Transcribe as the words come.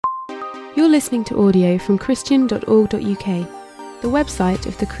You're listening to audio from christian.org.uk, the website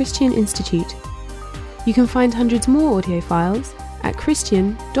of the Christian Institute. You can find hundreds more audio files at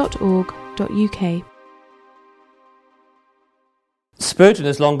christian.org.uk. Spurgeon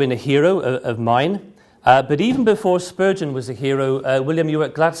has long been a hero of mine, but even before Spurgeon was a hero, William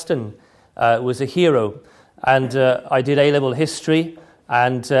Ewart Gladstone was a hero. And I did A-level history,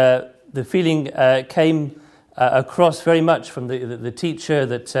 and the feeling came across very much from the teacher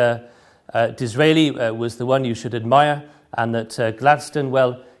that Disraeli was the one you should admire, and that Gladstone,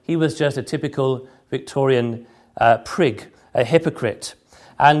 well, he was just a typical Victorian prig, a hypocrite.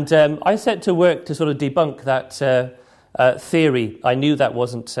 And I set to work to sort of debunk that theory. I knew that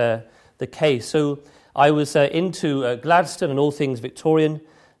wasn't the case. So I was into Gladstone and all things Victorian,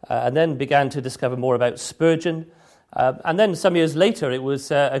 and then began to discover more about Spurgeon. And then some years later, it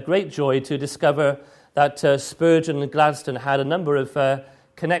was a great joy to discover that Spurgeon and Gladstone had a number of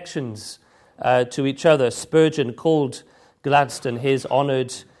connections to each other. Spurgeon called Gladstone his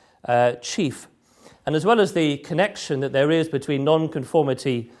honoured chief. And as well as the connection that there is between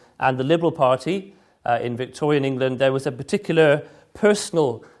nonconformity and the Liberal Party in Victorian England, there was a particular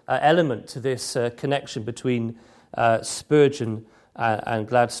personal element to this connection between Spurgeon and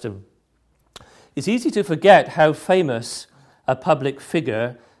Gladstone. It's easy to forget how famous a public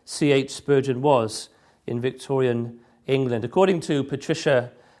figure C.H. Spurgeon was in Victorian England. According to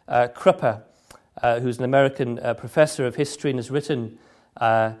Patricia Crupper, who's an American professor of history and has written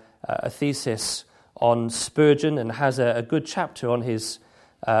a thesis on Spurgeon and has a good chapter on his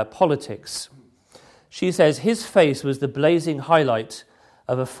politics. She says, his face was the blazing highlight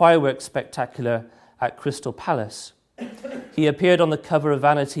of a fireworks spectacular at Crystal Palace. He appeared on the cover of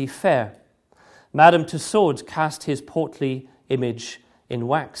Vanity Fair. Madame Tussaud cast his portly image in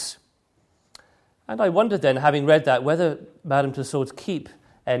wax. And I wondered then, having read that, whether Madame Tussauds keep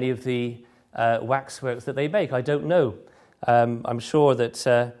any of the waxworks that they make. I don't know. I'm sure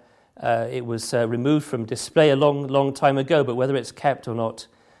that it was removed from display a long time ago, but whether it's kept or not,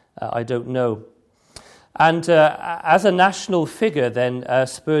 I don't know. And as a national figure then,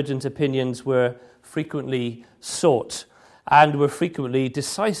 Spurgeon's opinions were frequently sought and were frequently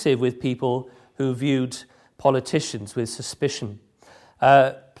decisive with people who viewed politicians with suspicion.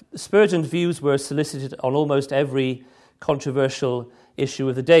 Spurgeon's views were solicited on almost every controversial issue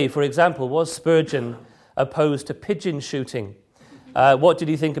of the day. For example, was Spurgeon opposed to pigeon shooting? What did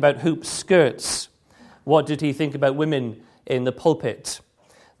he think about hoop skirts? What did he think about women in the pulpit?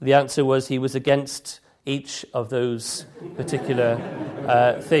 The answer was he was against each of those particular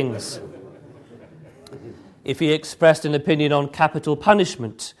things. If he expressed an opinion on capital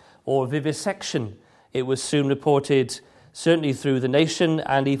punishment or vivisection, it was soon reported, certainly through the nation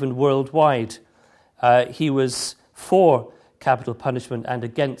and even worldwide. He was for capital punishment and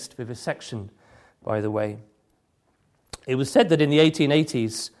against vivisection, by the way. It was said that in the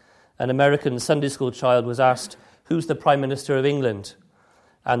 1880s, an American Sunday school child was asked, "Who's the Prime Minister of England?"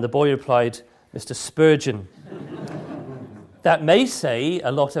 And the boy replied, "Mr. Spurgeon." That may say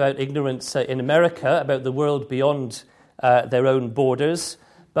a lot about ignorance in America, about the world beyond their own borders,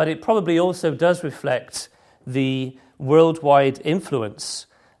 but it probably also does reflect the worldwide influence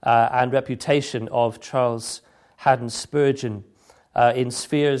and reputation of Charles Haddon Spurgeon in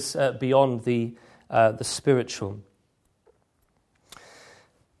spheres beyond the spiritual.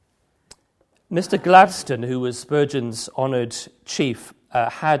 Mr. Gladstone, who was Spurgeon's honoured chief,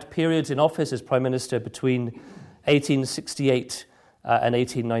 had periods in office as Prime Minister between 1868 and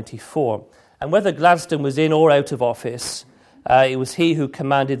 1894. And whether Gladstone was in or out of office, it was he who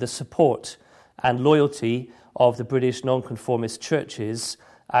commanded the support and loyalty of the British nonconformist churches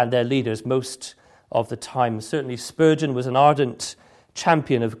and their leaders most of the time. Certainly Spurgeon was an ardent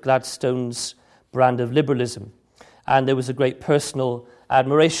champion of Gladstone's brand of liberalism, and there was a great personal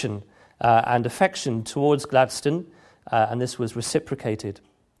admiration and affection towards Gladstone, and this was reciprocated.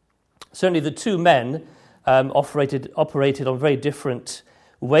 Certainly the two men operated on very different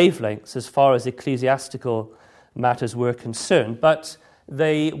wavelengths as far as ecclesiastical matters were concerned, but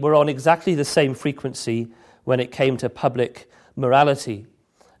they were on exactly the same frequency when it came to public morality,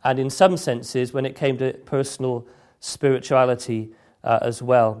 and in some senses when it came to personal spirituality as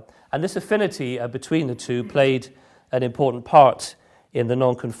well. And this affinity between the two played an important part in the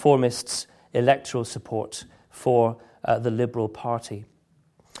nonconformists' electoral support for the Liberal Party.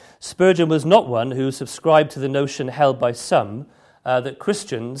 Spurgeon was not one who subscribed to the notion held by some that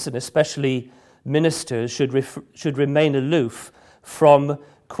Christians, and especially ministers, should remain aloof from,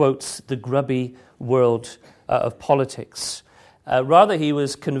 quotes, the grubby world of politics. Rather, he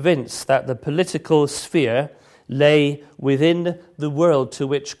was convinced that the political sphere lay within the world to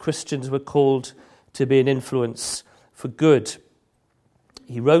which Christians were called to be an influence for good.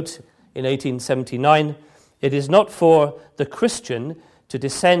 He wrote in 1879, "It is not for the Christian to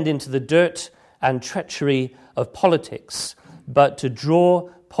descend into the dirt and treachery of politics, but to draw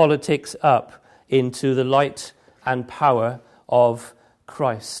politics up into the light and power of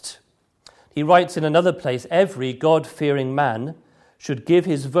Christ." He writes in another place, "Every God-fearing man should give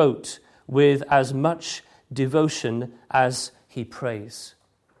his vote with as much devotion as he prays."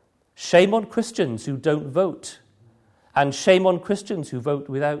 Shame on Christians who don't vote, and shame on Christians who vote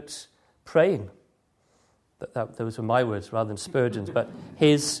without praying. Those were my words rather than Spurgeon's, but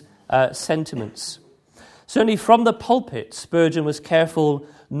his sentiments. Certainly from the pulpit, Spurgeon was careful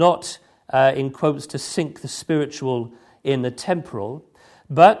not, in quotes, to sink the spiritual in the temporal,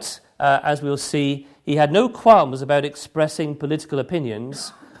 but, as we'll see, he had no qualms about expressing political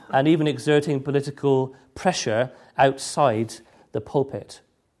opinions and even exerting political pressure outside the pulpit.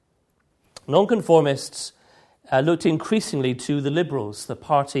 Nonconformists looked increasingly to the Liberals, the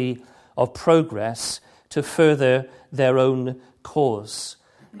party of progress, to further their own cause.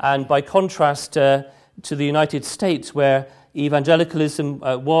 And by contrast to the United States, where evangelicalism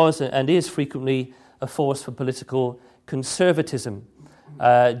was and is frequently a force for political conservatism.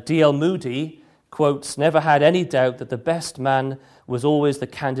 D.L. Moody quotes, "Never had any doubt that the best man was always the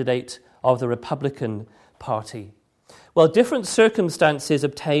candidate of the Republican Party." Well, different circumstances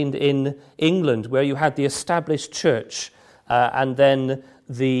obtained in England, where you had the established church and then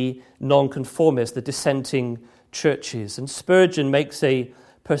the nonconformists, the dissenting churches. And Spurgeon makes a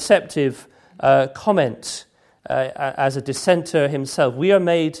perceptive comment as a dissenter himself. "We are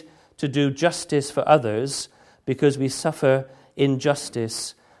made to do justice for others because we suffer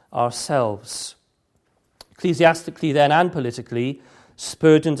injustice ourselves." Ecclesiastically then and politically,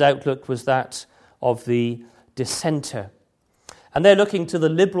 Spurgeon's outlook was that of the dissenter. And they're looking to the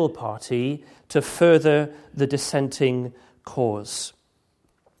Liberal Party to further the dissenting cause.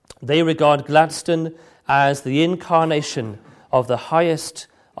 They regard Gladstone as the incarnation of the highest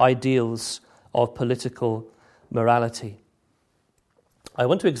ideals of political morality. I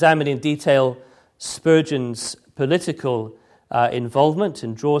want to examine in detail Spurgeon's political involvement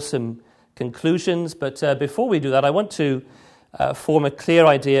and draw some conclusions, but before we do that, I want to form a clear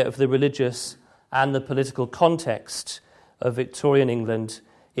idea of the religious and the political context of Victorian England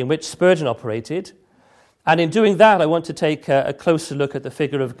in which Spurgeon operated. And in doing that, I want to take a closer look at the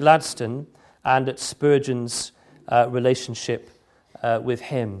figure of Gladstone and at Spurgeon's relationship with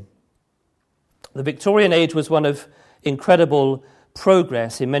him. The Victorian age was one of incredible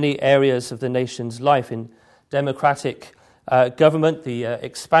progress in many areas of the nation's life, in democratic government, the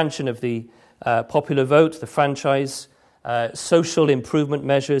expansion of the popular vote, the franchise, social improvement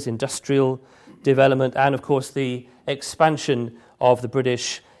measures, industrial development, and of course the expansion of the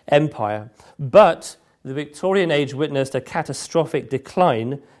British Empire. But the Victorian age witnessed a catastrophic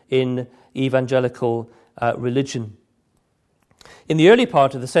decline in evangelical religion. In the early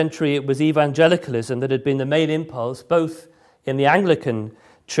part of the century, it was evangelicalism that had been the main impulse, both in the Anglican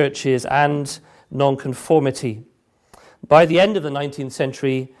churches and nonconformity. By the end of the 19th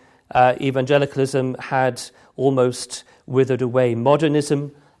century, evangelicalism had almost withered away.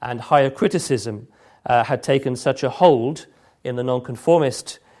 Modernism and higher criticism had taken such a hold in the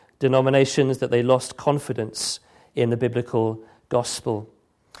nonconformist denominations that they lost confidence in the biblical gospel.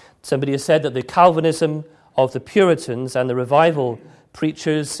 Somebody has said that the Calvinism of the Puritans and the revival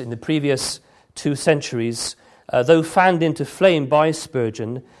preachers in the previous 2 centuries, though fanned into flame by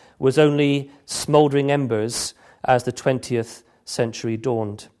Spurgeon, was only smouldering embers as the 20th century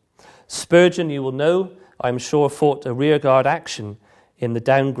dawned. Spurgeon, you will know, I'm sure, fought a rearguard action in the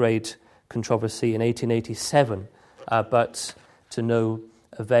downgrade controversy in 1887, but to no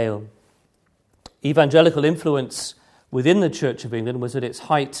avail. Evangelical influence within the Church of England was at its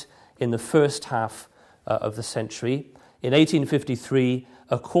height in the first half of the century. In 1853,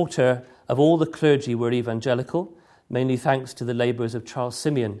 a quarter of all the clergy were evangelical, mainly thanks to the labours of Charles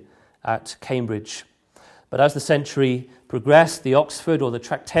Simeon at Cambridge. But as the century progressed, the Oxford or the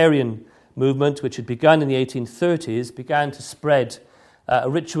Tractarian movement, which had begun in the 1830s, began to spread a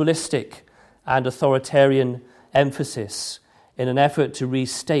ritualistic and authoritarian emphasis in an effort to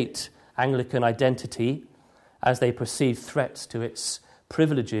restate Anglican identity as they perceived threats to its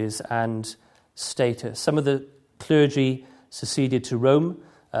privileges and status. Some of the clergy seceded to Rome.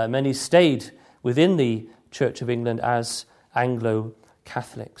 Many stayed within the Church of England as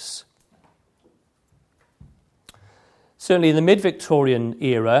Anglo-Catholics. Certainly in the mid-Victorian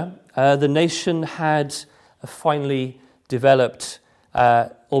era, the nation had finally developed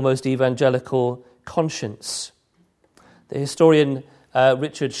almost evangelical conscience. The historian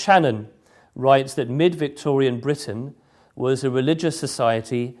Richard Shannon writes that mid-Victorian Britain was a religious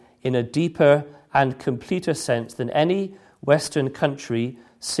society in a deeper and completer sense than any Western country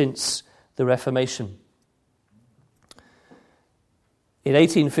since the Reformation. In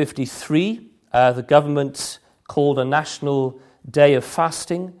 1853, the government called a national day of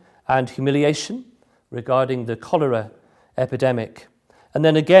fasting and humiliation regarding the cholera epidemic. And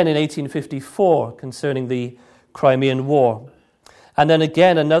then again in 1854 concerning the Crimean War. And then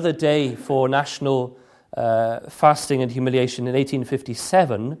again another day for national fasting and humiliation in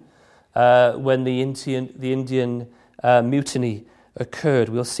 1857 when the Indian mutiny occurred.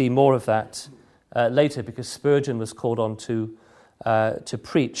 We'll see more of that later because Spurgeon was called on to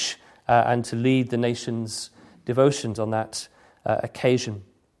preach and to lead the nation's devotions on that occasion.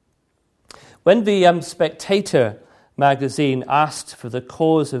 When the Spectator magazine asked for the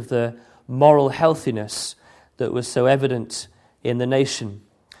cause of the moral healthiness that was so evident in the nation,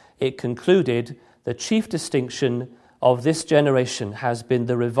 it concluded the chief distinction of this generation has been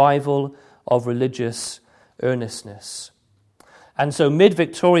the revival of religious earnestness. And so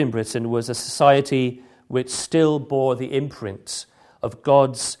mid-Victorian Britain was a society which still bore the imprint of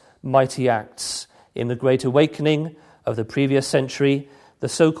God's mighty acts in the Great Awakening of the previous century, the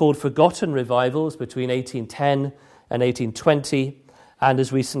so-called forgotten revivals between 1810 and 1820, and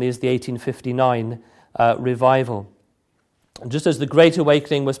as recently as the 1859 revival. And just as the Great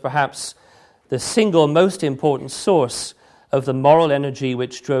Awakening was perhaps the single most important source of the moral energy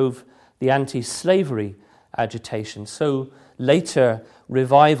which drove the anti-slavery agitation, so later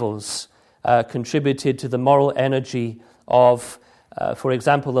revivals contributed to the moral energy of, for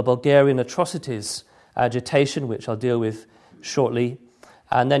example, the Bulgarian atrocities agitation, which I'll deal with shortly.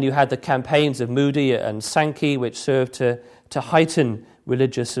 And then you had the campaigns of Moody and Sankey, which served to heighten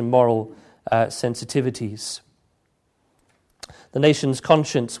religious and moral sensitivities. The nation's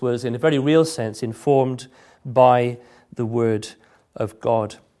conscience was, in a very real sense, informed by the Word of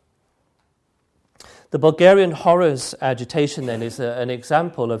God. The Bulgarian horrors agitation, then, is an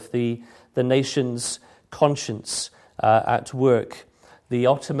example of the nation's conscience at work. The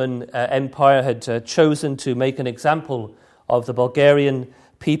Ottoman Empire had chosen to make an example of the Bulgarian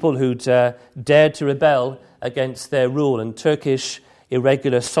people who'd dared to rebel against their rule, and Turkish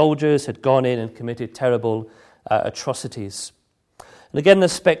irregular soldiers had gone in and committed terrible atrocities. And again, the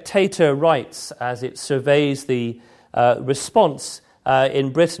Spectator writes, as it surveys the response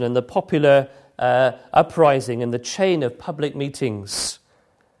in Britain and the popular uprising and the chain of public meetings.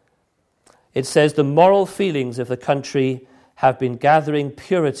 It says, the moral feelings of the country have been gathering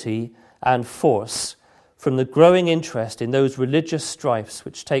purity and force from the growing interest in those religious strifes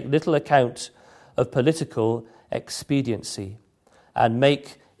which take little account of political expediency and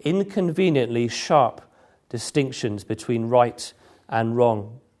make inconveniently sharp distinctions between right and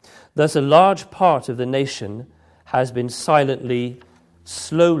wrong. Thus, a large part of the nation has been silently,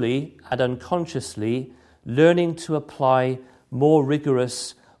 slowly, and unconsciously learning to apply more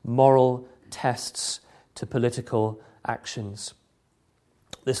rigorous moral tests to political actions.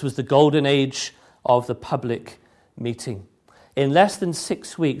 This was the golden age of the public meeting. In less than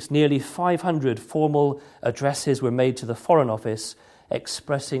 6 weeks, nearly 500 formal addresses were made to the Foreign Office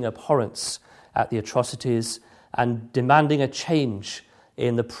expressing abhorrence at the atrocities and demanding a change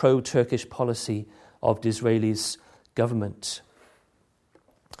in the pro-Turkish policy of Disraeli's government.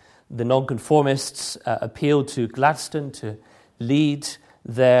 The nonconformists appealed to Gladstone to lead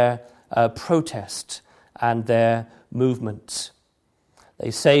their protest and their movement.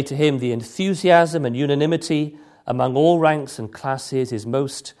 They say to him, the enthusiasm and unanimity among all ranks and classes is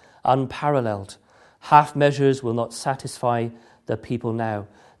most unparalleled. Half measures will not satisfy the people now.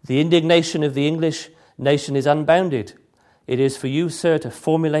 The indignation of the English nation is unbounded. It is for you, sir, to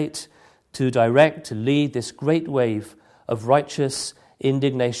formulate, to direct, to lead this great wave of righteous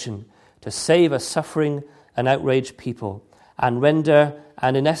indignation, to save a suffering and outraged people, and render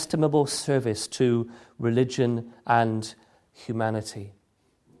an inestimable service to religion and humanity.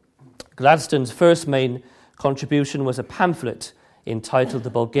 Gladstone's first main contribution was a pamphlet entitled The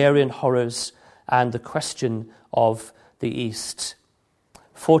Bulgarian Horrors and the Question of the East.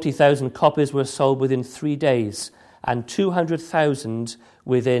 40,000 copies were sold within 3 days and 200,000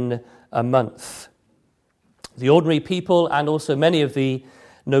 within a month. The ordinary people and also many of the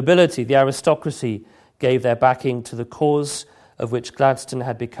nobility, the aristocracy, gave their backing to the cause of which Gladstone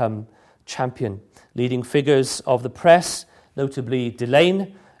had become champion. Leading figures of the press, notably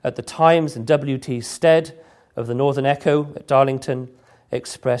Delane at the Times and W.T. Stead of the Northern Echo at Darlington,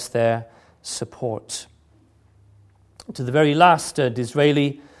 expressed their support. To the very last,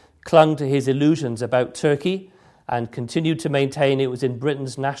 Disraeli clung to his illusions about Turkey and continued to maintain it was in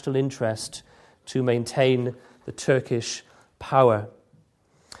Britain's national interest to maintain the Turkish power.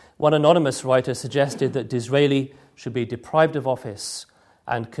 One anonymous writer suggested that Disraeli should be deprived of office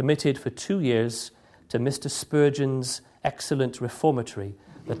and committed for 2 years to Mr. Spurgeon's excellent reformatory,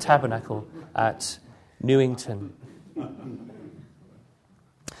 the Tabernacle at Newington.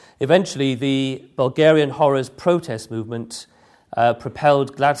 Eventually, the Bulgarian Horrors protest movement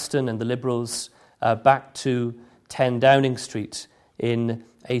propelled Gladstone and the Liberals back to 10 Downing Street in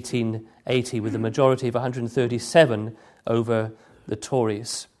 1880 with a majority of 137 over the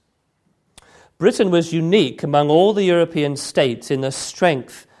Tories. Britain was unique among all the European states in the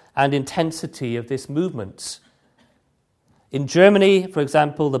strength and intensity of this movement. In Germany, for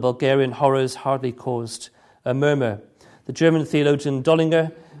example, the Bulgarian Horrors hardly caused a murmur. The German theologian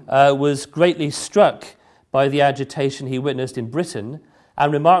Dollinger was greatly struck by the agitation he witnessed in Britain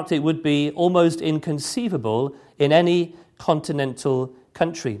and remarked it would be almost inconceivable in any continental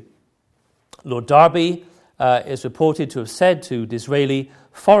country. Lord Derby is reported to have said to Disraeli,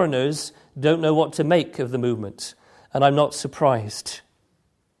 "Foreigners don't know what to make of the movement, and I'm not surprised."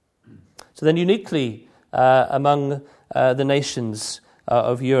 So then uniquely among the nations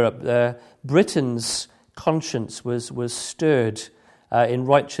of Europe, Britain's conscience was stirred in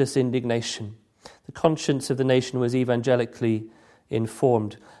righteous indignation. The conscience of the nation was evangelically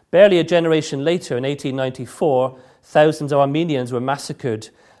informed. Barely a generation later, in 1894, thousands of Armenians were massacred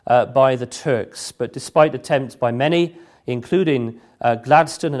by the Turks. But despite attempts by many, including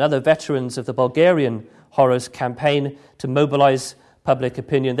Gladstone and other veterans of the Bulgarian Horrors campaign to mobilize public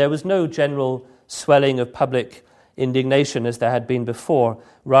opinion, there was no general swelling of public indignation as there had been before,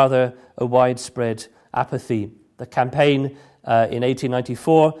 rather a widespread apathy. The campaign in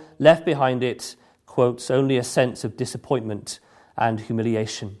 1894 left behind it, quotes, only a sense of disappointment and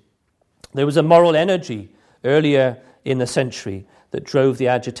humiliation. There was a moral energy earlier in the century that drove the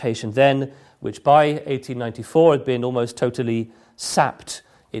agitation then, which by 1894 had been almost totally sapped,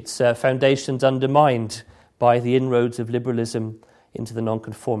 its foundations undermined by the inroads of liberalism into the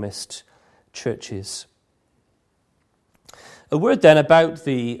nonconformist churches. A word then about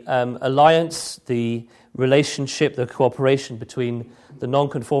the alliance, the relationship, the cooperation between the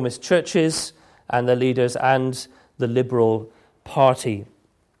nonconformist churches and their leaders and the Liberal Party.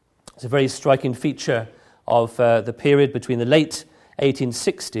 It's a very striking feature of the period between the late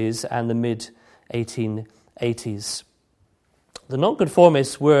 1860s and the mid-1880s. The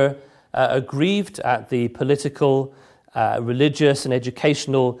nonconformists were aggrieved at the political, religious and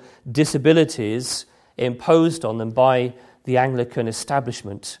educational disabilities imposed on them by the Anglican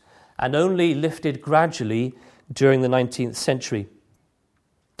establishment and only lifted gradually during the 19th century.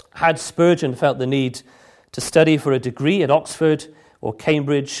 Had Spurgeon felt the need to study for a degree at Oxford or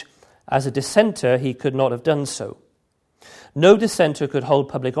Cambridge, as a dissenter he could not have done so. No dissenter could hold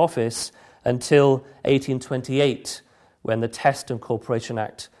public office until 1828, when the Test and Corporation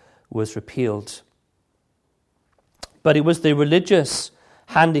Act was repealed. But it was the religious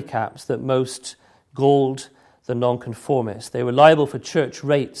handicaps that most galled the nonconformists. They were liable for church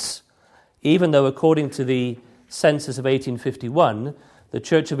rates, even though, according to the census of 1851, the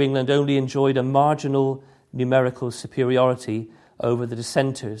Church of England only enjoyed a marginal numerical superiority over the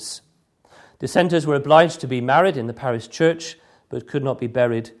dissenters. Dissenters were obliged to be married in the parish church, but could not be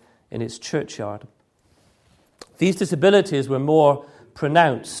buried in its churchyard. These disabilities were more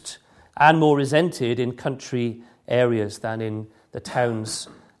pronounced and more resented in country areas than in the towns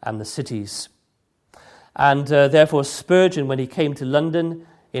and the cities. And therefore Spurgeon, when he came to London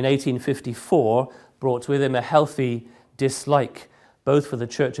in 1854, brought with him a healthy dislike both for the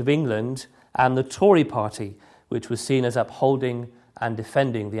Church of England and the Tory party, which was seen as upholding and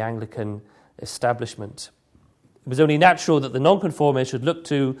defending the Anglican establishment. It was only natural that the nonconformists should look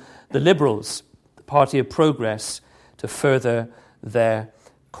to the Liberals, the party of progress, to further their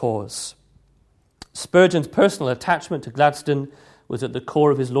cause. Spurgeon's personal attachment to Gladstone was at the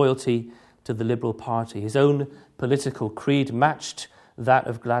core of his loyalty to the Liberal Party. His own political creed matched that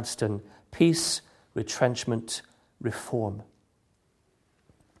of Gladstone: peace, retrenchment, reform.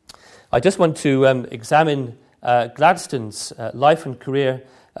 I just want to examine Gladstone's life and career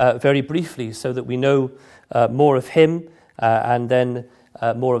very briefly so that we know more of him and then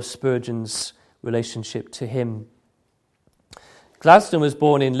more of Spurgeon's relationship to him. Gladstone was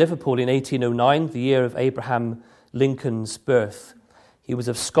born in Liverpool in 1809, the year of Abraham Lincoln's birth. He was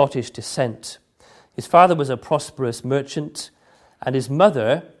of Scottish descent. His father was a prosperous merchant, and his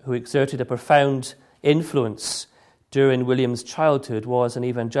mother, who exerted a profound influence during William's childhood, was an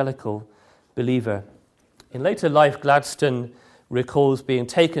evangelical believer. In later life, Gladstone recalls being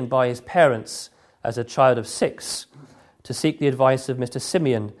taken by his parents as a child of 6 to seek the advice of Mr.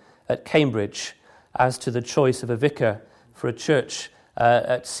 Simeon at Cambridge as to the choice of a vicar for a church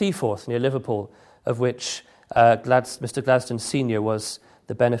at Seaforth near Liverpool, of which Mr. Gladstone Sr. was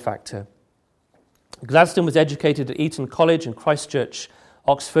the benefactor. Gladstone was educated at Eton College and Christ Church,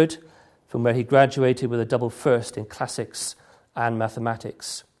 Oxford, from where he graduated with a double first in classics and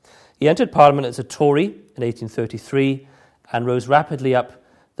mathematics. He entered Parliament as a Tory in 1833 and rose rapidly up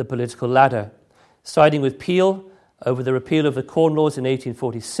the political ladder. Siding with Peel over the repeal of the Corn Laws in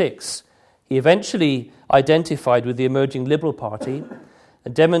 1846, he eventually identified with the emerging Liberal Party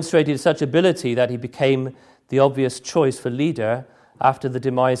and demonstrated such ability that he became the obvious choice for leader after the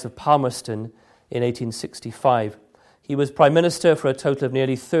demise of Palmerston in 1865. He was Prime Minister for a total of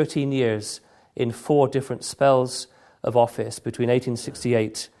nearly 13 years in 4 different spells of office between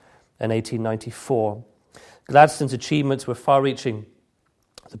 1868 and 1894. Gladstone's achievements were far-reaching.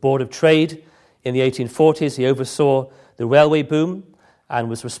 The Board of Trade in the 1840s, he oversaw the railway boom and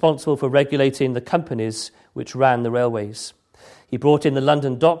was responsible for regulating the companies which ran the railways. He brought in the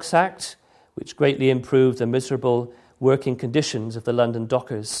London Docks Act, which greatly improved the miserable working conditions of the London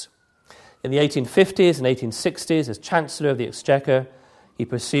dockers. In the 1850s and 1860s, as Chancellor of the Exchequer, he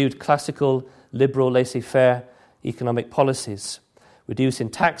pursued classical liberal laissez-faire economic policies, reducing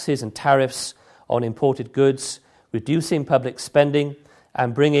taxes and tariffs on imported goods, reducing public spending,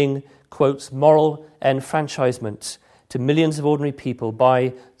 and bringing, quotes, moral enfranchisement to millions of ordinary people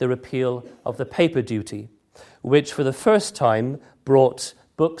by the repeal of the paper duty, which for the first time brought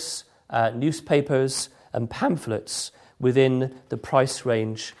books, newspapers, and pamphlets within the price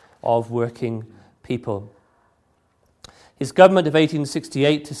range of working people. His government of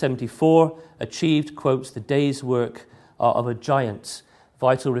 1868 to 74 achieved, quotes, the day's work of a giant.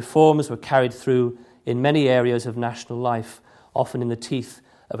 Vital reforms were carried through in many areas of national life, often in the teeth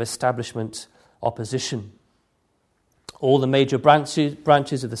of establishment opposition. All the major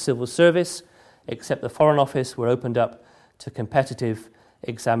branches of the civil service, except the Foreign Office, were opened up to competitive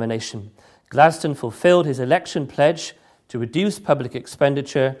examination. Gladstone fulfilled his election pledge to reduce public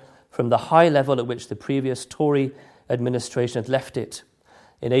expenditure from the high level at which the previous Tory administration had left it.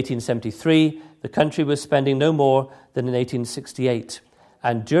 In 1873, the country was spending no more than in 1868,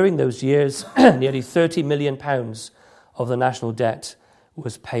 and during those years, nearly £30 million of the national debt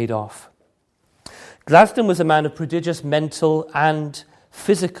was paid off. Gladstone was a man of prodigious mental and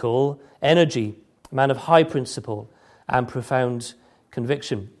physical energy, a man of high principle and profound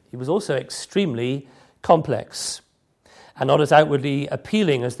conviction. He was also extremely complex and not as outwardly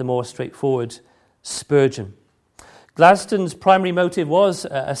appealing as the more straightforward Spurgeon. Gladstone's primary motive was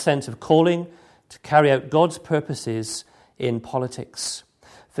a sense of calling to carry out God's purposes in politics.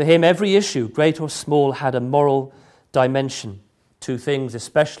 For him, every issue, great or small, had a moral dimension. 2 things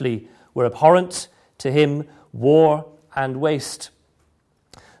especially were abhorrent to him: war and waste.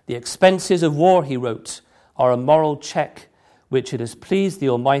 The expenses of war, he wrote, are a moral check which it has pleased the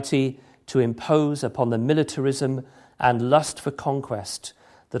Almighty to impose upon the militarism and lust for conquest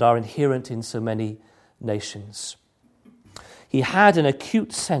that are inherent in so many nations. He had an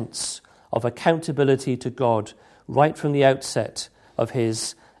acute sense of accountability to God right from the outset of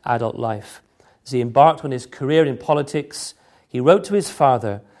his adult life. As he embarked on his career in politics, he wrote to his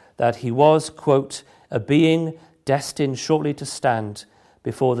father that he was, quote, a being destined shortly to stand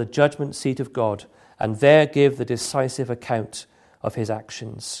before the judgment seat of God and there give the decisive account of his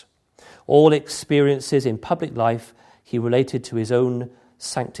actions. All experiences in public life he related to his own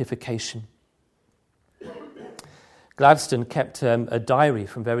sanctification. Gladstone kept a diary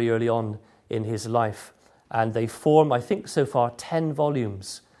from very early on in his life, and they form, I think so far, 10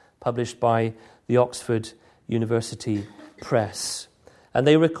 volumes published by the Oxford University Press. And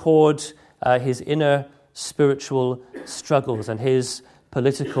they record his inner spiritual struggles and his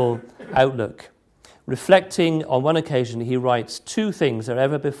political outlook. Reflecting on one occasion, he writes, 2 things are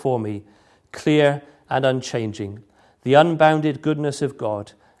ever before me, clear and unchanging: the unbounded goodness of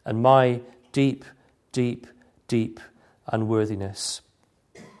God and my deep, deep, deep unworthiness.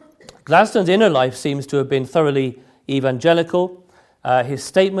 Gladstone's inner life seems to have been thoroughly evangelical. His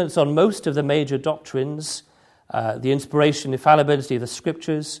statements on most of the major doctrines, the inspiration, infallibility of the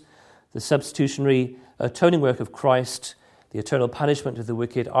Scriptures, the substitutionary atoning work of Christ, the eternal punishment of the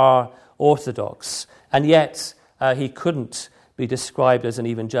wicked, are orthodox. And yet, he couldn't be described as an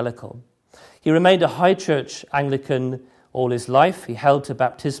evangelical. He remained a high church Anglican all his life. He held to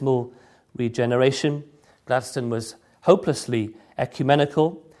baptismal regeneration. Gladstone was hopelessly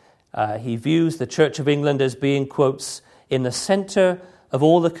ecumenical. He views the Church of England as being, quotes, in the centre of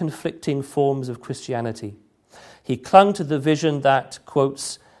all the conflicting forms of Christianity. He clung to the vision that,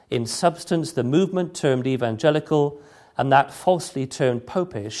 quotes, In substance, the movement termed evangelical and that falsely termed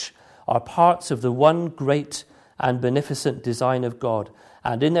popish are parts of the one great and beneficent design of God,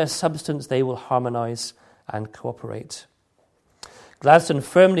 and in their substance they will harmonize and cooperate. Gladstone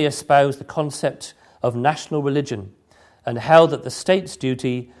firmly espoused the concept of national religion and held that the state's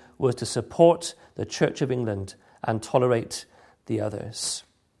duty was to support the Church of England and tolerate the others.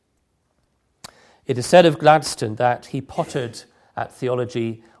 It is said of Gladstone that he pottered at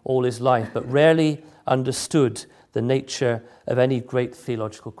theology all his life, but rarely understood the nature of any great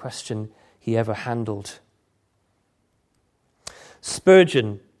theological question he ever handled.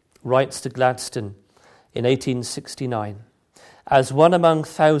 Spurgeon writes to Gladstone in 1869, "As one among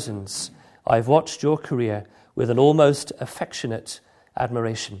thousands, I've watched your career with an almost affectionate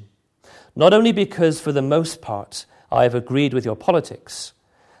admiration, not only because for the most part I have agreed with your politics,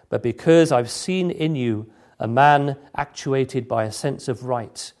 but because I've seen in you a man actuated by a sense of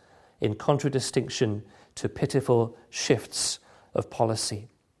right in contradistinction to pitiful shifts of policy."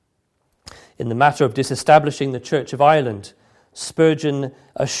 In the matter of disestablishing the Church of Ireland, Spurgeon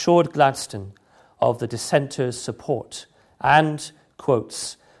assured Gladstone of the dissenters' support and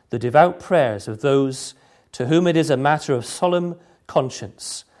quotes the devout prayers of those to whom it is a matter of solemn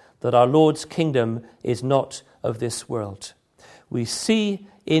conscience that our Lord's kingdom is not of this world. "We see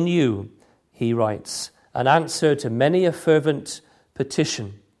in you," he writes, "an answer to many a fervent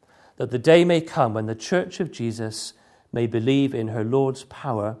petition, that the day may come when the Church of Jesus may believe in her Lord's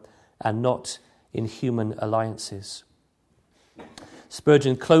power and not in human alliances."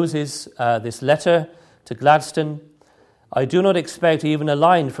 Spurgeon closes this letter to Gladstone. "I do not expect even a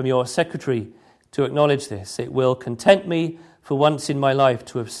line from your secretary to acknowledge this. It will content me for once in my life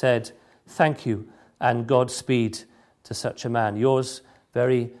to have said thank you and Godspeed to such a man. Yours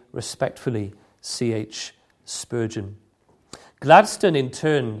very respectfully, C.H. Spurgeon." Gladstone, in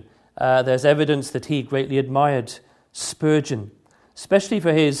turn, there's evidence that he greatly admired Spurgeon, especially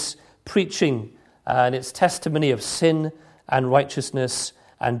for his preaching and its testimony of sin and righteousness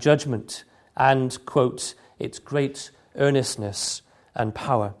and judgment, and, quote, its great earnestness and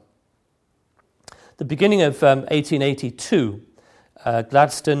power. The beginning of 1882,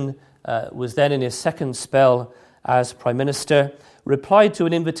 Gladstone was then in his second spell as Prime Minister, replied to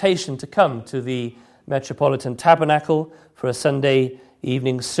an invitation to come to the Metropolitan Tabernacle for a Sunday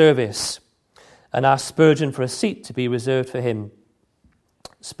evening service and asked Spurgeon for a seat to be reserved for him.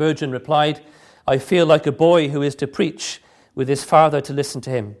 Spurgeon replied, "I feel like a boy who is to preach with his father to listen to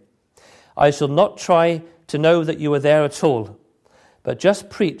him. I shall not try to know that you are there at all, but just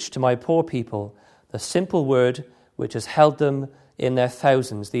preach to my poor people the simple word which has held them in their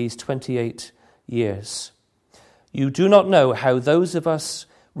thousands these 28 years. You do not know how those of us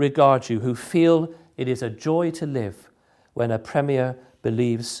regard you who feel it is a joy to live when a premier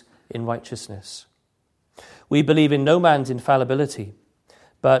believes in righteousness. We believe in no man's infallibility,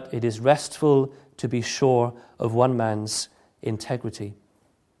 but it is restful to be sure of one man's integrity."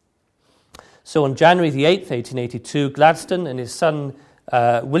 So on January the 8th, 1882, Gladstone and his son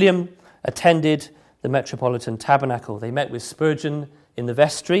William attended the Metropolitan Tabernacle. They met with Spurgeon in the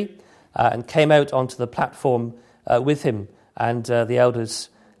vestry and came out onto the platform with him and the elders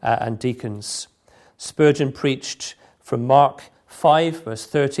and deacons. Spurgeon preached from Mark 5, verse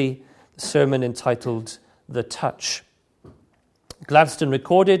 30, the sermon entitled "The Touch." Gladstone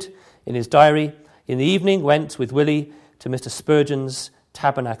recorded in his diary, "In the evening went with Willie to Mr. Spurgeon's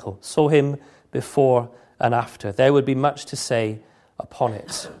tabernacle, saw him before and after. There would be much to say upon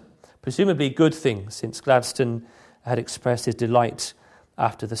it." Presumably good things, since Gladstone had expressed his delight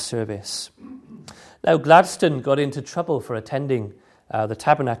after the service. Now, Gladstone got into trouble for attending the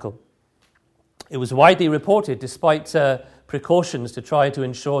tabernacle. It was widely reported, despite precautions to try to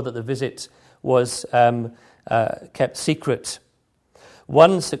ensure that the visit was kept secret.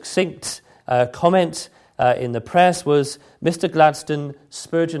 One succinct comment in the press was, "Mr. Gladstone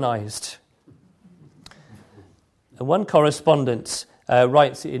Spurgeonized." And one correspondent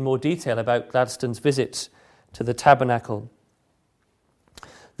writes in more detail about Gladstone's visit to the tabernacle.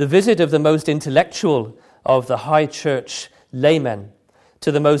 "The visit of the most intellectual of the high church laymen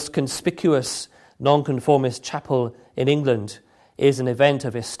to the most conspicuous nonconformist chapel in England is an event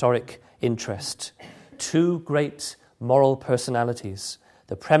of historic interest. Two great moral personalities,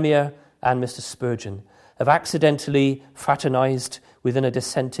 the Premier and Mr. Spurgeon, have accidentally fraternized within a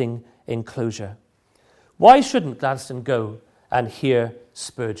dissenting enclosure. Why shouldn't Gladstone go and hear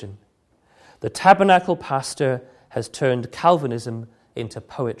Spurgeon? The tabernacle pastor has turned Calvinism into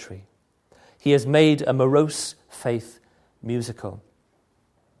poetry. He has made a morose faith musical."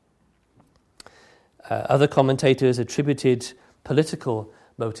 Other commentators attributed political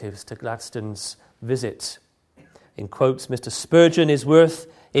motives to Gladstone's visit. In quotes, Mr. Spurgeon is worth,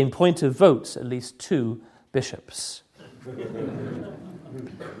 in point of votes, at least 2 bishops.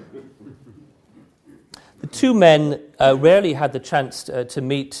 The two men rarely had the chance to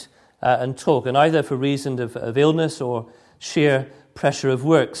meet and talk, and either for reasons of illness or sheer pressure of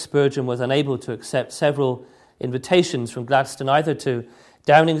work, Spurgeon was unable to accept several invitations from Gladstone either to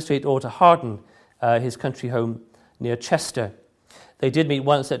Downing Street or to Harden, his country home near Chester. They did meet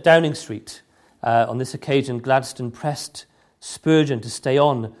once at Downing Street. On this occasion, Gladstone pressed Spurgeon to stay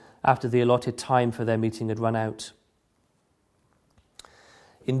on after the allotted time for their meeting had run out.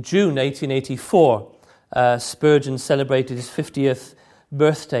 In June 1884, Spurgeon celebrated his 50th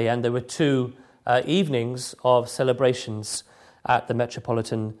birthday, and there were 2 evenings of celebrations at the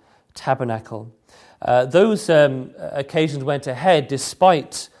Metropolitan Tabernacle. Those occasions went ahead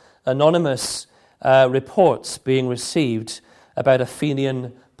despite anonymous reports being received about a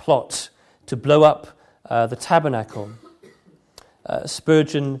Fenian plot to blow up the tabernacle.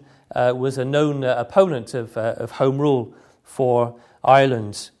 Spurgeon was a known opponent of Home Rule for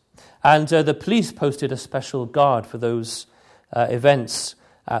Ireland, and the police posted a special guard for those events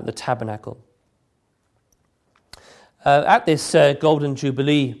at the tabernacle. At this Golden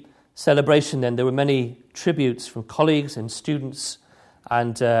Jubilee celebration, then, there were many tributes from colleagues and students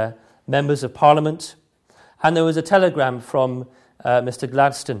and members of Parliament, and there was a telegram from Mr.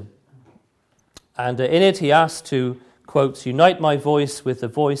 Gladstone. And in it he asked to, quote, unite my voice with the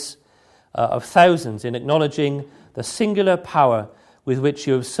voice of thousands in acknowledging the singular power with which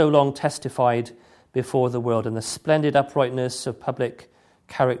you have so long testified before the world and the splendid uprightness of public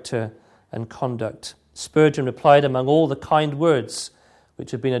character and conduct. Spurgeon replied, among all the kind words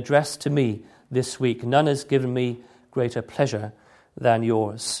which have been addressed to me this week, none has given me greater pleasure than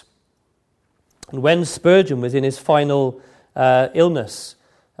yours. And when Spurgeon was in his final illness,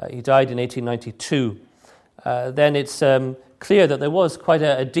 he died in 1892, then it's clear that there was quite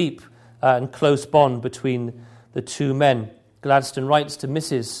a deep and close bond between the two men. Gladstone writes to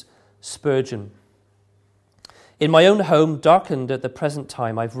Mrs. Spurgeon, in my own home, darkened at the present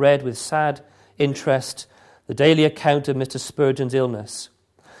time, I've read with sad interest the daily account of Mr. Spurgeon's illness,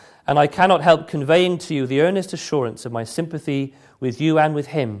 and I cannot help conveying to you the earnest assurance of my sympathy with you and with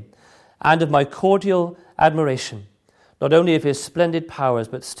him, and of my cordial admiration, not only of his splendid powers,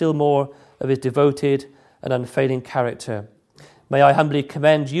 but still more of his devoted and unfailing character. May I humbly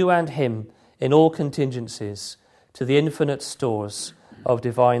commend you and him in all contingencies to the infinite stores of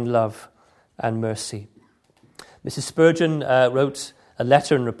divine love and mercy. Mrs. Spurgeon wrote a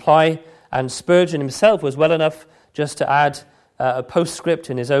letter in reply, and Spurgeon himself was well enough just to add a postscript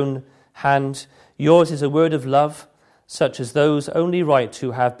in his own hand. Yours is a word of love, such as those only write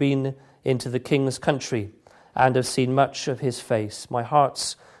who have been into the King's country and have seen much of his face. My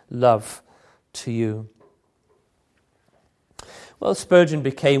heart's love to you. Well, Spurgeon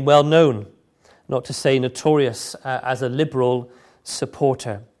became well known, not to say notorious, as a liberal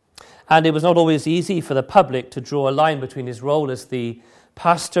supporter. And it was not always easy for the public to draw a line between his role as the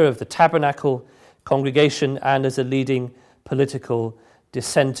pastor of the Tabernacle congregation and as a leading political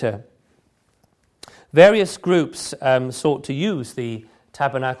dissenter. Various groups sought to use the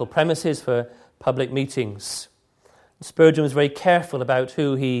Tabernacle premises for public meetings. Spurgeon was very careful about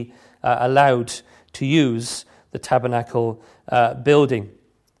who he allowed to use the Tabernacle building.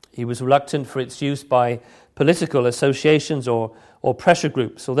 He was reluctant for its use by political associations or pressure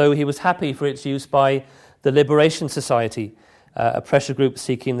groups, although he was happy for its use by the Liberation Society, a pressure group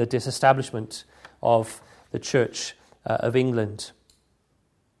seeking the disestablishment of the Church of England.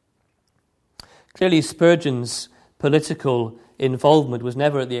 Clearly, Spurgeon's political involvement was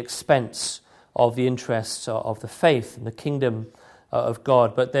never at the expense of the interests of the faith and the kingdom of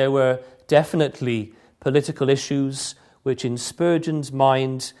God, but there were definitely political issues which in Spurgeon's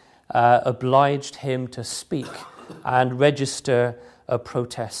mind obliged him to speak and register a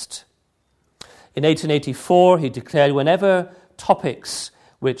protest. In 1884, he declared, whenever topics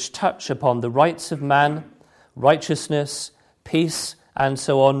which touch upon the rights of man, righteousness, peace, and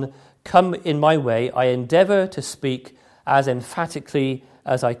so on, come in my way, I endeavour to speak as emphatically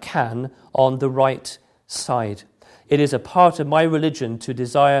as I can on the right side. It is a part of my religion to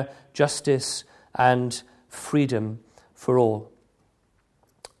desire justice and freedom for all.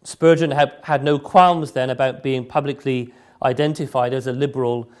 Spurgeon had no qualms then about being publicly identified as a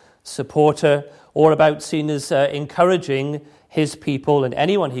liberal supporter or about seen as encouraging his people and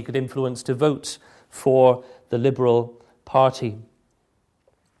anyone he could influence to vote for the Liberal Party.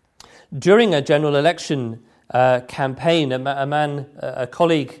 During a general election campaign, a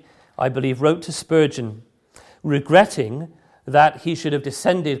colleague, I believe, wrote to Spurgeon regretting that he should have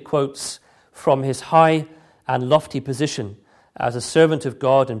descended, quotes, from his high and lofty position as a servant of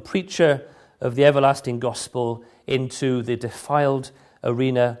God and preacher of the everlasting gospel into the defiled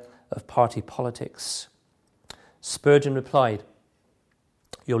arena of party politics. Spurgeon replied,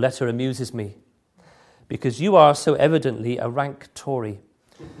 "Your letter amuses me, because you are so evidently a rank Tory,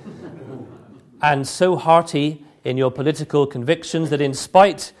 and so hearty in your political convictions that in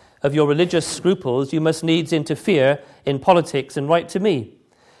spite of your religious scruples, you must needs interfere in politics and write to me.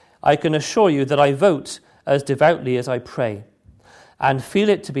 I can assure you that I vote as devoutly as I pray, and feel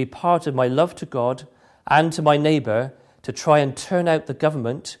it to be part of my love to God and to my neighbour to try and turn out the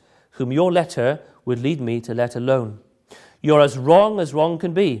government whom your letter would lead me to let alone. You're as wrong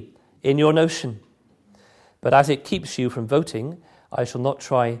can be in your notion. But as it keeps you from voting, I shall not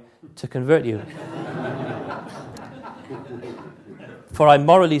try to convert you. For I'm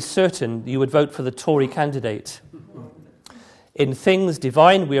morally certain you would vote for the Tory candidate. In things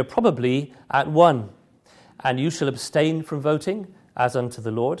divine we are probably at one, and you shall abstain from voting as unto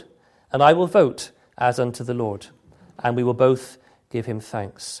the Lord, and I will vote as unto the Lord, and we will both give him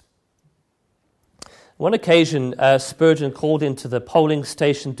thanks." One occasion, Spurgeon called into the polling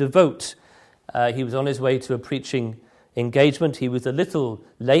station to vote. He was on his way to a preaching engagement. He was a little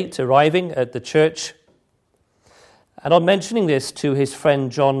late arriving at the church. And on mentioning this to his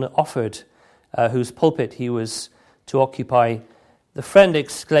friend John Offord, whose pulpit he was to occupy, the friend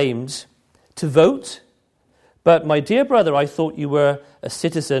exclaimed, "To vote? But my dear brother, I thought you were a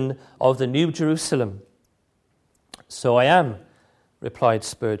citizen of the New Jerusalem." "So I am," replied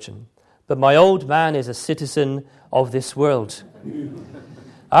Spurgeon, "but my old man is a citizen of this world."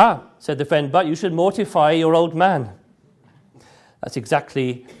 "Ah," said the friend, "but you should mortify your old man." "That's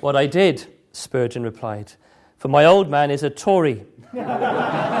exactly what I did," Spurgeon replied, "for my old man is a Tory."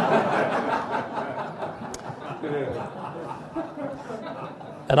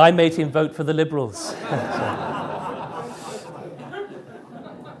 And I made him vote for the Liberals.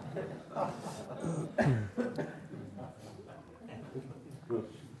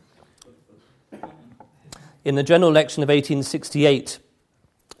 In the general election of 1868,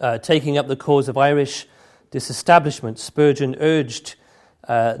 taking up the cause of Irish disestablishment, Spurgeon urged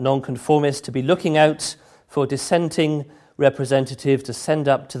nonconformists to be looking out for dissenting representatives to send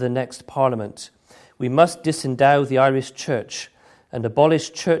up to the next Parliament. We must disendow the Irish Church and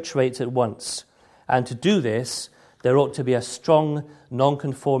abolish church rates at once. And to do this, there ought to be a strong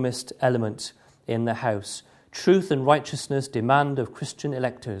nonconformist element in the House. Truth and righteousness demand of Christian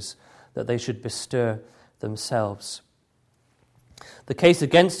electors that they should bestir themselves. The case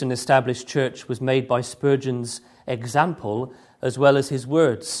against an established church was made by Spurgeon's example as well as his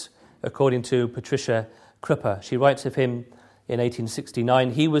words, according to Patricia Crupper. She writes of him in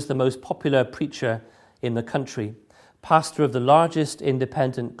 1869, "He was the most popular preacher in the country, pastor of the largest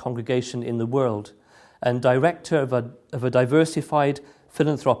independent congregation in the world, and director of a diversified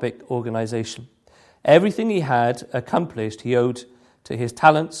philanthropic organization. Everything he had accomplished he owed to his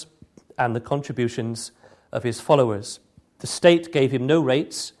talents and the contributions of his followers. The state gave him no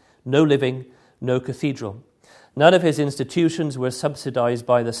rates, no living, no cathedral. None of his institutions were subsidized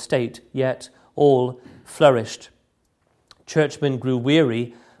by the state, yet all flourished. Churchmen grew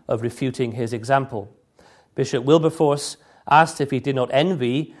weary of refuting his example. Bishop Wilberforce asked if he did not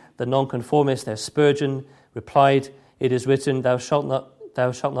envy the nonconformists. Their Spurgeon replied, "It is written, thou shalt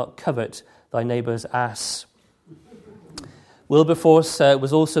not covet thy neighbour's ass." Wilberforce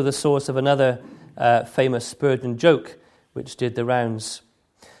was also the source of another famous Spurgeon joke, which did the rounds.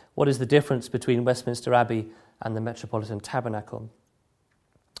 What is the difference between Westminster Abbey and the Metropolitan Tabernacle?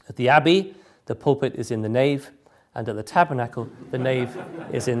 At the Abbey, the pulpit is in the nave, and at the Tabernacle, the nave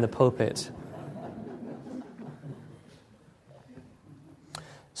is in the pulpit.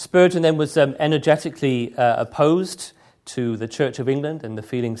 Spurgeon then was energetically opposed to the Church of England, and the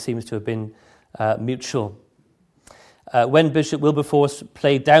feeling seems to have been mutual. When Bishop Wilberforce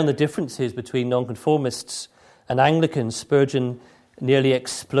played down the differences between nonconformists and Anglicans, Spurgeon nearly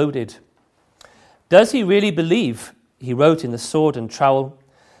exploded. "Does he really believe," he wrote in The Sword and Trowel,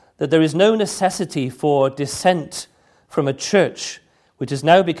 "that there is no necessity for dissent from a church which has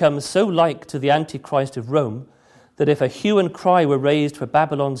now become so like to the Antichrist of Rome that if a hue and cry were raised for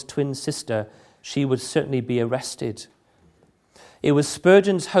Babylon's twin sister, she would certainly be arrested?" It was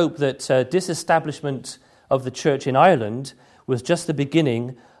Spurgeon's hope that disestablishment of the church in Ireland was just the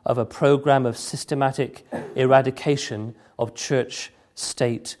beginning of a program of systematic eradication of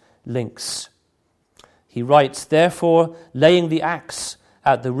church-state links. He writes, "Therefore, laying the axe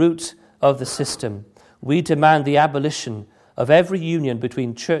at the root of the system, we demand the abolition of every union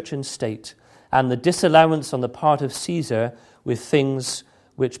between church and state and the disallowance on the part of Caesar with things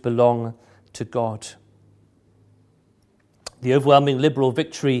which belong to God. The overwhelming Liberal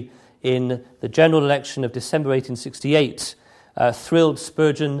victory in the general election of December 1868 thrilled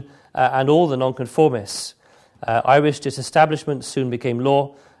Spurgeon and all the nonconformists. Irish disestablishment soon became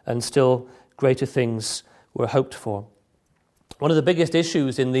law, and still greater things were hoped for. One of the biggest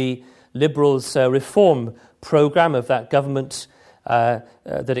issues in the Liberals' reform programme of that government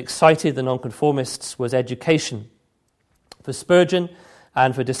that excited the nonconformists was education. For Spurgeon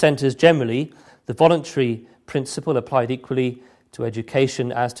and for dissenters generally, the voluntary principle applied equally to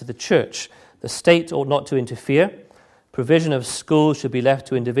education as to the church. The state ought not to interfere. Provision of schools should be left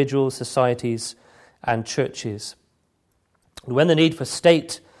to individuals, societies, and churches. When the need for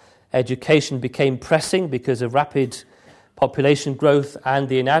state education became pressing because of rapid population growth and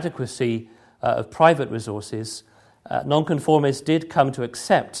the inadequacy of private resources, nonconformists did come to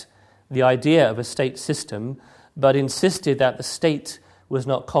accept the idea of a state system, but insisted that the state was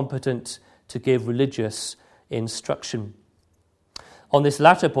not competent to give religious instruction. On this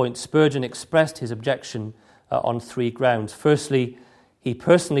latter point, Spurgeon expressed his objection on three grounds. Firstly, he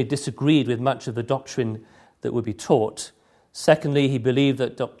personally disagreed with much of the doctrine that would be taught. Secondly, he believed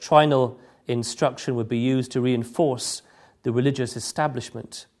that doctrinal instruction would be used to reinforce the religious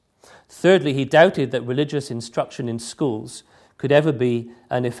establishment. Thirdly, he doubted that religious instruction in schools could ever be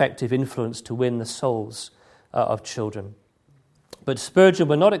an effective influence to win the souls of children. But Spurgeon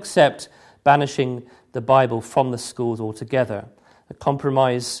would not accept banishing the Bible from the schools altogether. A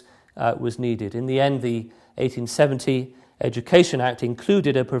compromise was needed. In the end, the 1870 Education Act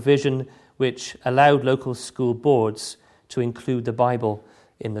included a provision which allowed local school boards to include the Bible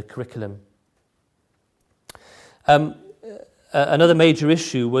in the curriculum. Another major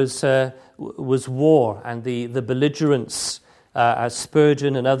issue was war and the belligerence, as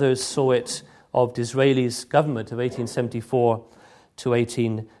Spurgeon and others saw it, of Disraeli's government of 1874 to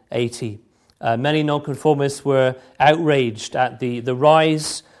 1880. Many nonconformists were outraged at the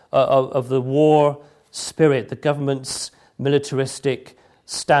rise of the war spirit, the government's militaristic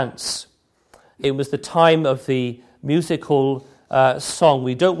stance. It was the time of the musical song,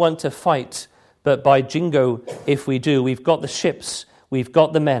 "We don't want to fight, but by jingo, if we do, we've got the ships, we've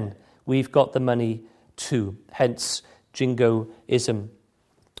got the men, we've got the money too." Hence, jingoism.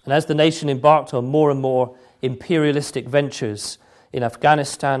 And as the nation embarked on more and more imperialistic ventures in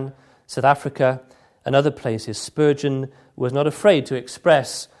Afghanistan, South Africa, and other places, Spurgeon was not afraid to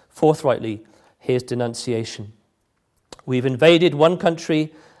express forthrightly his denunciation. "We've invaded one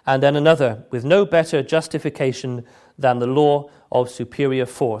country and then another with no better justification than the law of superior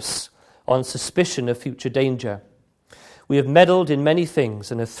force, on suspicion of future danger. We have meddled in many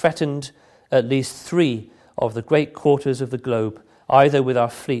things and have threatened at least 3 of the great quarters of the globe, either with our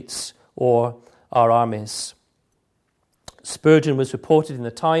fleets or our armies." Spurgeon was reported in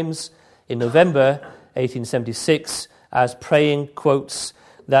the Times in November 1876 as praying, quotes,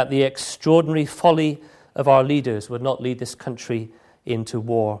 "that the extraordinary folly of our leaders would not lead this country into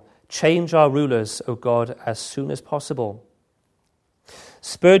war. Change our rulers, O God, as soon as possible."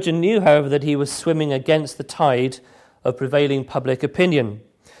 Spurgeon knew, however, that he was swimming against the tide of prevailing public opinion,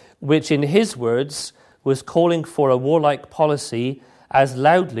 which, in his words, was calling for a warlike policy as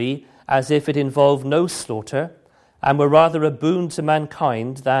loudly as if it involved no slaughter and were rather a boon to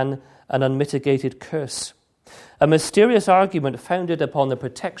mankind than an unmitigated curse. A mysterious argument founded upon the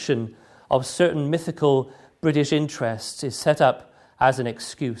protection of certain mythical British interests is set up as an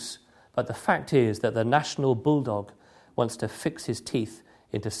excuse, but the fact is that the national bulldog wants to fix his teeth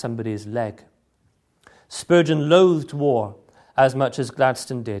into somebody's leg. Spurgeon loathed war as much as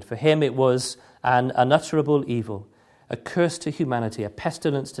Gladstone did. For him it was an unutterable evil, a curse to humanity, a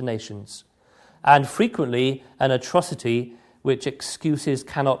pestilence to nations, and frequently an atrocity which excuses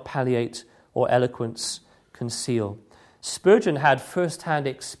cannot palliate or eloquence conceal. Spurgeon had first-hand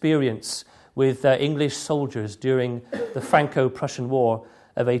experience with English soldiers during the Franco-Prussian War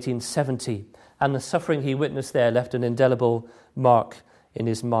of 1870, and the suffering he witnessed there left an indelible mark in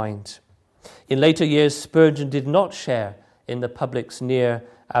his mind. In later years, Spurgeon did not share in the public's near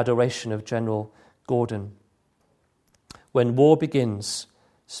adoration of General Gordon. "When war begins,"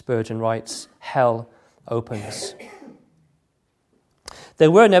 Spurgeon writes, "hell opens."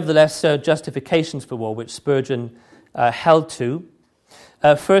 There were nevertheless justifications for war which Spurgeon held to.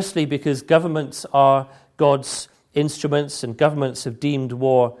 Firstly, because governments are God's instruments and governments have deemed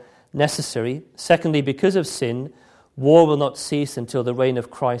war necessary. Secondly, because of sin, war will not cease until the reign of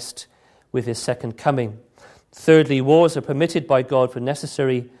Christ with his second coming. Thirdly, wars are permitted by God for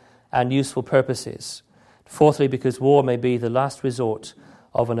necessary and useful purposes. Fourthly, because war may be the last resort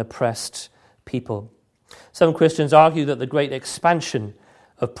of an oppressed people. Some Christians argue that the great expansion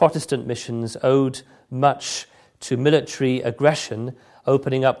of Protestant missions owed much to military aggression,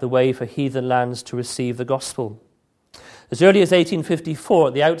 opening up the way for heathen lands to receive the gospel. As early as 1854,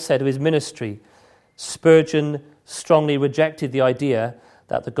 at the outset of his ministry, Spurgeon strongly rejected the idea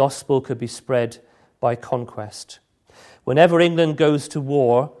that the gospel could be spread by conquest. Whenever England goes to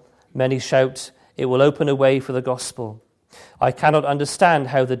war, many shout, it will open a way for the gospel. I cannot understand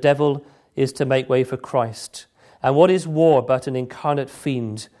how the devil is to make way for Christ. And what is war but an incarnate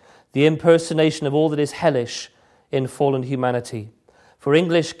fiend, the impersonation of all that is hellish in fallen humanity? For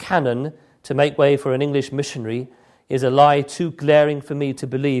English cannon to make way for an English missionary is a lie too glaring for me to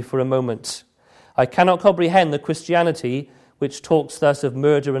believe for a moment. I cannot comprehend the Christianity which talks thus of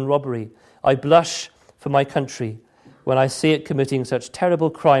murder and robbery. I blush for my country when I see it committing such terrible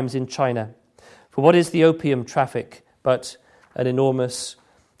crimes in China. For what is the opium traffic but an enormous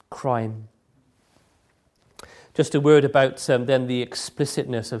crime? Just a word about then the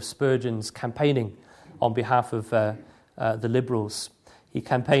explicitness of Spurgeon's campaigning on behalf of the Liberals. He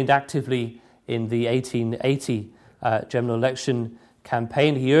campaigned actively in the 1880 general election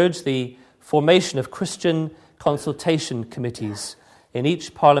campaign. He urged the formation of Christian consultation committees in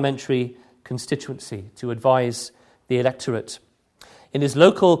each parliamentary constituency to advise the electorate. In his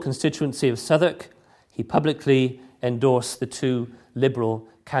local constituency of Southwark, he publicly endorsed the two Liberal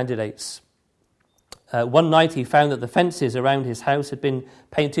candidates. One night he found that the fences around his house had been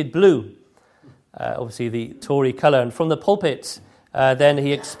painted blue, obviously the Tory colour, and from the pulpit then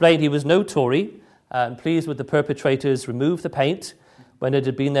he explained he was no Tory, and pleased with the perpetrators remove the paint when it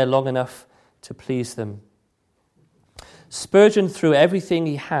had been there long enough to please them. Spurgeon threw everything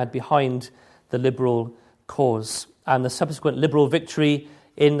he had behind the Liberal cause, and the subsequent Liberal victory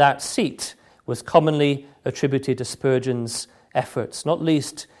in that seat was commonly attributed to Spurgeon's efforts, not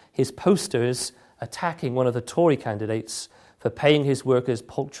least his posters attacking one of the Tory candidates for paying his workers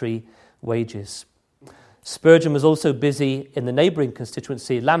paltry wages. Spurgeon was also busy in the neighbouring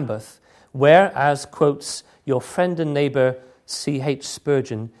constituency, Lambeth, where, as quotes your friend and neighbour C.H.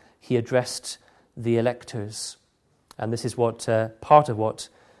 Spurgeon, he addressed the electors. And this is what part of what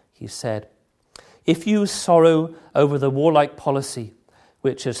he said. If you sorrow over the warlike policy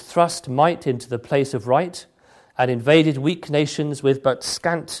which has thrust might into the place of right and invaded weak nations with but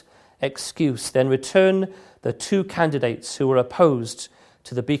scant excuse, then return the two candidates who were opposed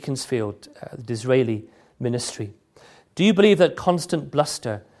to the Beaconsfield, the Disraeli ministry. Do you believe that constant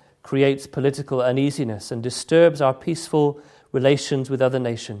bluster creates political uneasiness and disturbs our peaceful relations with other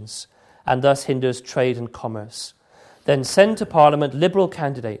nations and thus hinders trade and commerce? Then send to Parliament Liberal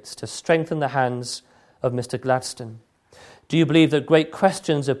candidates to strengthen the hands of Mr. Gladstone. Do you believe that great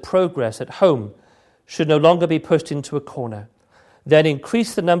questions of progress at home should no longer be pushed into a corner? Then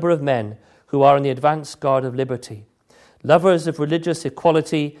increase the number of men who are in the advance guard of liberty. Lovers of religious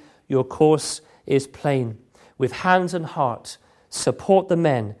equality, your course is plain. With hands and heart, support the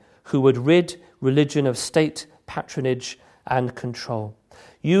men who would rid religion of state patronage and control.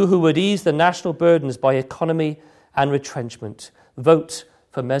 You who would ease the national burdens by economy and retrenchment, vote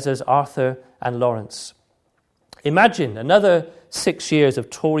for Messrs. Arthur and Lawrence. Imagine another 6 years of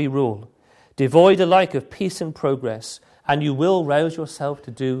Tory rule, devoid alike of peace and progress, and you will rouse yourself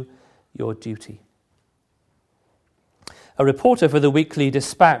to do your duty. A reporter for the Weekly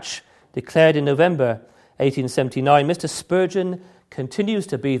Dispatch declared in November 1879, Mr. Spurgeon continues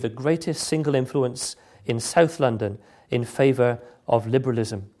to be the greatest single influence in South London in favour of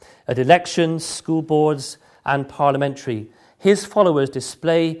liberalism. At elections, school boards and parliamentary, his followers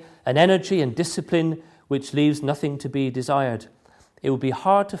display an energy and discipline which leaves nothing to be desired. It would be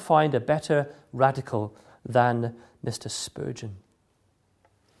hard to find a better radical than Mr. Spurgeon.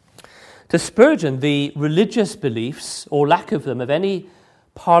 To Spurgeon, the religious beliefs, or lack of them, of any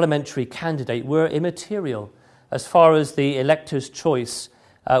parliamentary candidate were immaterial as far as the elector's choice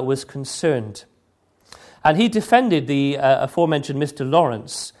was concerned. And he defended the aforementioned Mr.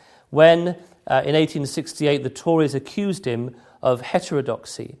 Lawrence when, in 1868, the Tories accused him of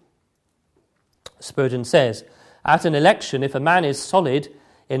heterodoxy. Spurgeon says, at an election, if a man is solid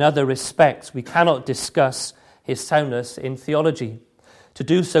in other respects, we cannot discuss his soundness in theology. To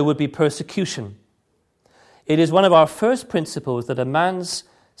do so would be persecution. It is one of our first principles that a man's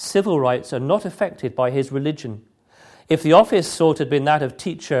civil rights are not affected by his religion. If the office sought had been that of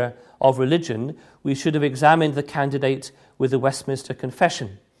teacher of religion, we should have examined the candidate with the Westminster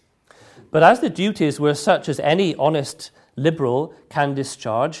Confession. But as the duties were such as any honest Liberal can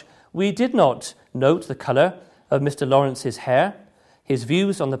discharge, we did not note the colour of Mr. Lawrence's hair, his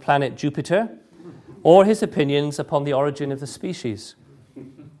views on the planet Jupiter, or his opinions upon the origin of the species.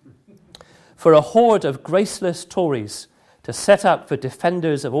 For a horde of graceless Tories to set up for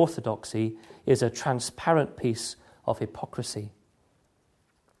defenders of orthodoxy is a transparent piece of hypocrisy.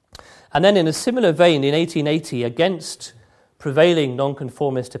 And then in a similar vein, in 1880, against prevailing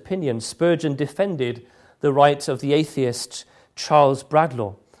nonconformist opinion, Spurgeon defended the right of the atheist Charles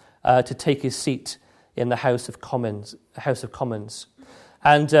Bradlaugh to take his seat in the House of Commons.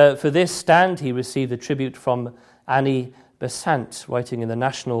 And for this stand, he received a tribute from Annie Besant, writing in the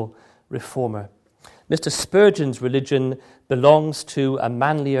National Reformer. Mr. Spurgeon's religion belongs to a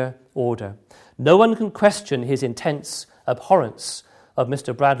manlier order. No one can question his intense abhorrence of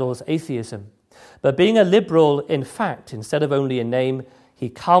Mr. Bradlaugh's atheism. But being a liberal in fact, instead of only in name, he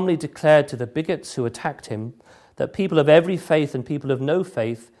calmly declared to the bigots who attacked him that people of every faith and people of no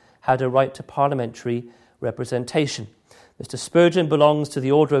faith had a right to parliamentary representation. Mr. Spurgeon belongs to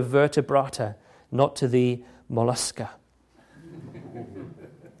the order of vertebrata, not to the mollusca.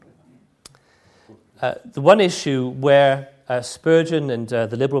 The one issue where Spurgeon and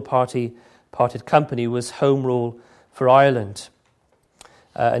the Liberal Party parted company was Home Rule for Ireland,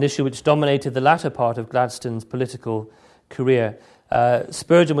 an issue which dominated the latter part of Gladstone's political career.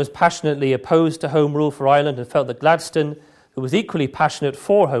 Spurgeon was passionately opposed to Home Rule for Ireland and felt that Gladstone, who was equally passionate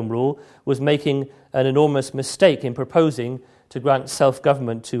for Home Rule, was making an enormous mistake in proposing to grant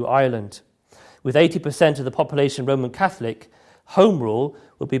self-government to Ireland. With 80% of the population Roman Catholic, Home Rule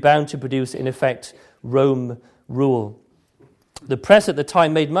would be bound to produce, in effect, Rome rule. The press at the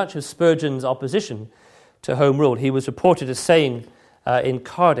time made much of Spurgeon's opposition to Home Rule. He was reported as saying in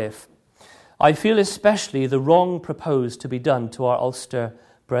Cardiff, "I feel especially the wrong proposed to be done to our Ulster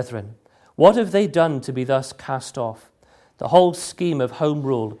brethren. What have they done to be thus cast off? The whole scheme of Home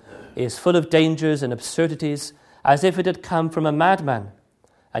Rule is full of dangers and absurdities, as if it had come from a madman.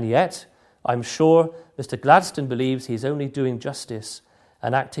 And yet, I'm sure Mr. Gladstone believes he's only doing justice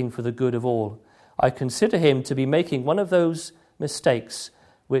and acting for the good of all. I consider him to be making one of those mistakes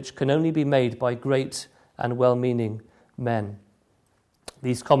which can only be made by great and well-meaning men."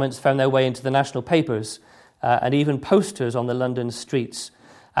 These comments found their way into the national papers and even posters on the London streets.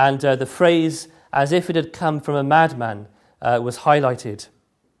 And the phrase, "as if it had come from a madman," was highlighted.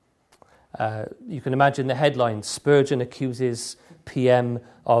 You can imagine the headline, "Spurgeon accuses PM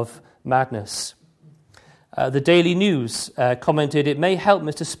of madness." The Daily News commented, "It may help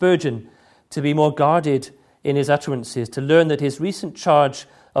Mr. Spurgeon to be more guarded in his utterances, to learn that his recent charge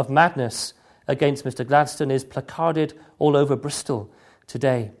of madness against Mr. Gladstone is placarded all over Bristol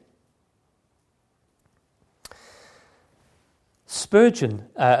today." Spurgeon,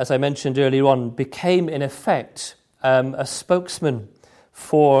 as I mentioned earlier on, became in effect a spokesman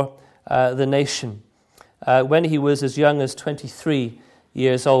for the nation when he was as young as 23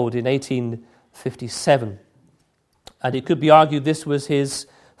 years old in 1857. And it could be argued this was his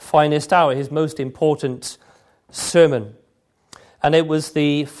finest hour, his most important sermon. And it was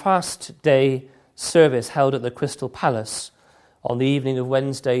the fast day service held at the Crystal Palace on the evening of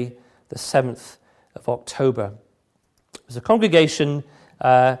Wednesday, the 7th of October. It was a congregation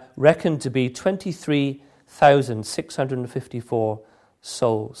reckoned to be 23,654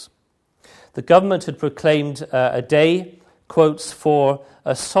 souls. The government had proclaimed a day, quotes, "for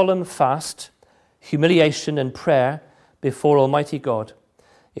a solemn fast, humiliation and prayer before Almighty God,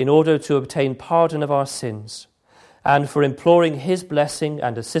 in order to obtain pardon of our sins, and for imploring His blessing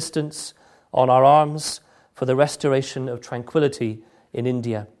and assistance on our arms for the restoration of tranquility in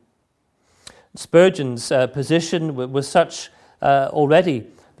India." Spurgeon's position was such already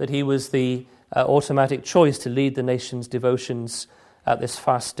that he was the automatic choice to lead the nation's devotions at this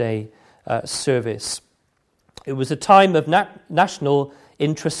fast day service. It was a time of national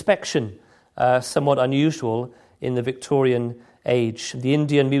introspection, somewhat unusual in the Victorian age. The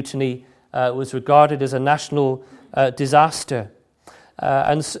Indian Mutiny was regarded as a national disaster.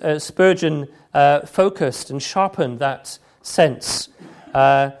 And Spurgeon focused and sharpened that sense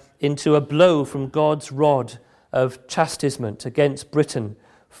into a blow from God's rod of chastisement against Britain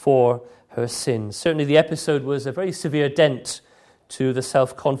for her sins. Certainly the episode was a very severe dent to the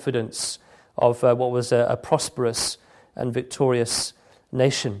self-confidence of what was a prosperous and victorious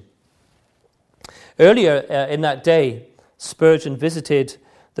nation. Earlier in that day, Spurgeon visited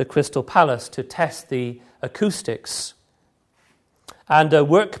the Crystal Palace to test the acoustics. And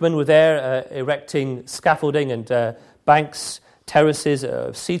workmen were there erecting scaffolding and banks, terraces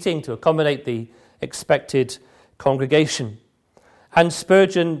of seating to accommodate the expected congregation. And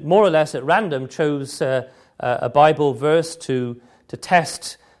Spurgeon, more or less at random, chose a Bible verse to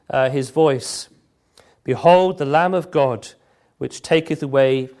test his voice. "Behold the Lamb of God, which taketh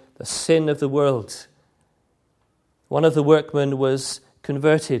away the sin of the world." One of the workmen was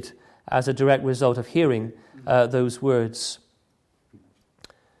converted as a direct result of hearing those words.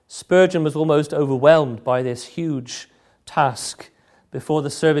 Spurgeon was almost overwhelmed by this huge task. Before the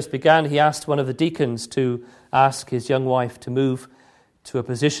service began, he asked one of the deacons to ask his young wife to move to a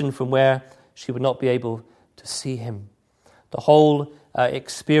position from where she would not be able to see him. The whole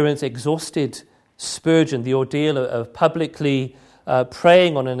experience exhausted Spurgeon, the ordeal of publicly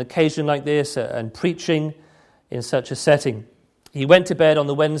praying on an occasion like this and preaching in such a setting. He went to bed on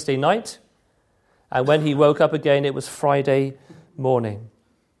the Wednesday night, and when he woke up again, it was Friday morning.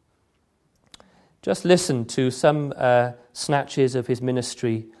 Just listen to some snatches of his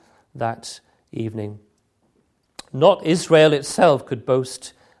ministry that evening. Not Israel itself could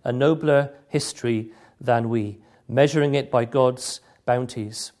boast a nobler history than we, measuring it by God's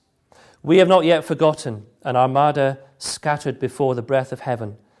bounties. We have not yet forgotten an armada scattered before the breath of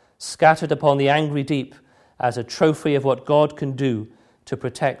heaven, scattered upon the angry deep as a trophy of what God can do to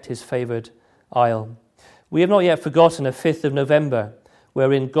protect his favoured isle. We have not yet forgotten a 5th of November,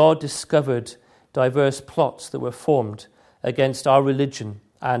 wherein God discovered diverse plots that were formed against our religion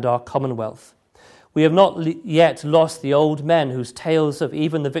and our commonwealth. We have not yet lost the old men whose tales of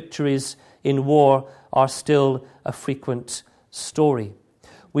even the victories in war are still a frequent story.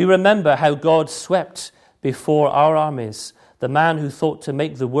 We remember how God swept before our armies the man who thought to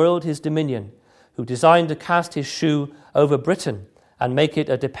make the world his dominion, who designed to cast his shoe over Britain and make it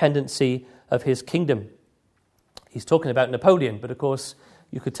a dependency of his kingdom. He's talking about Napoleon, but of course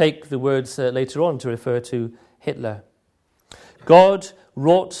you could take the words later on to refer to Hitler. God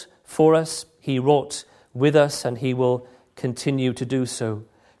wrought for us, he wrought with us, and he will continue to do so.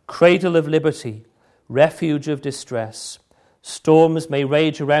 Cradle of liberty, refuge of distress. Storms may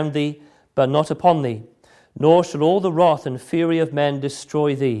rage around thee, but not upon thee. Nor shall all the wrath and fury of men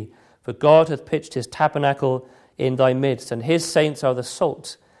destroy thee. For God hath pitched his tabernacle in thy midst, and his saints are the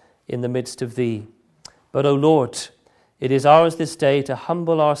salt in the midst of thee. But, O Lord, it is ours this day to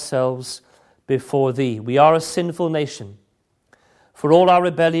humble ourselves before thee. We are a sinful nation. For all our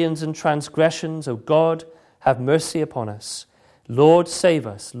rebellions and transgressions, O God, have mercy upon us. Lord, save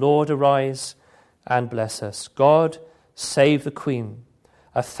us. Lord, arise and bless us. God, save the Queen.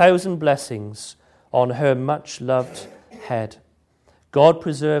 1,000 blessings on her much-loved head. God,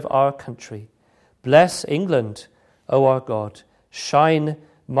 preserve our country. Bless England, O our God. Shine,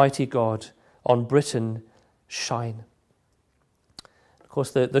 mighty God, on Britain, shine. Of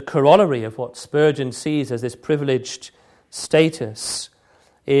course, the corollary of what Spurgeon sees as this privileged status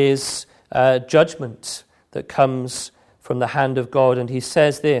is judgment that comes from the hand of God. And he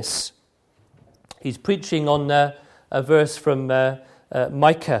says this. He's preaching on a verse from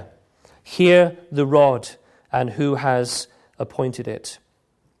Micah. Hear the rod, and who has appointed it?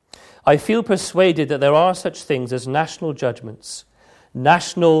 I feel persuaded that there are such things as national judgments,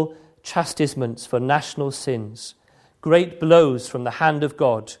 national chastisements for national sins, great blows from the hand of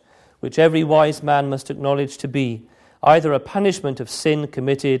God, which every wise man must acknowledge to be either a punishment of sin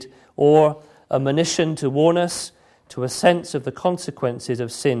committed or a monition to warn us to a sense of the consequences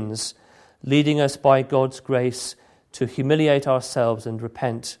of sins, leading us by God's grace to humiliate ourselves and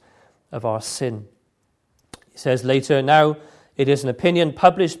repent of our sin. He says later, now it is an opinion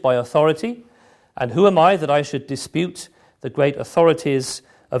published by authority, and who am I that I should dispute the great authorities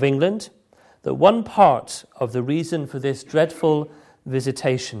of England, that one part of the reason for this dreadful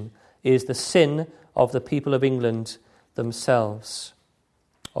visitation is the sin of the people of England themselves.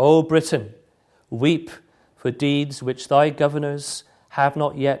 O Britain, weep for deeds which thy governors have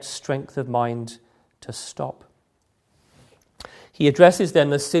not yet strength of mind to stop. He addresses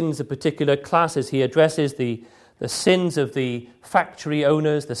then the sins of particular classes. He addresses the sins of the factory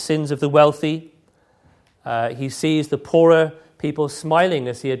owners, the sins of the wealthy. He sees the poorer people smiling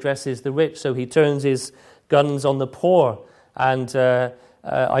as he addresses the rich, so he turns his guns on the poor and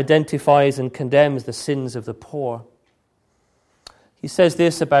identifies and condemns the sins of the poor. He says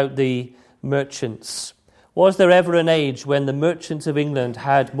this about the merchants. Was there ever an age when the merchants of England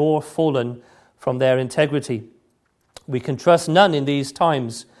had more fallen from their integrity? We can trust none in these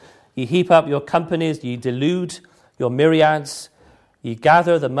times. Ye heap up your companies, ye delude your myriads, ye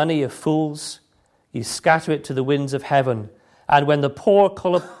gather the money of fools, ye scatter it to the winds of heaven. And when the poor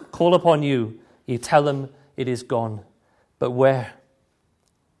call upon you, ye tell them it is gone. But where?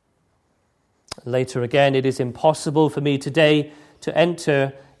 Later again, it is impossible for me today to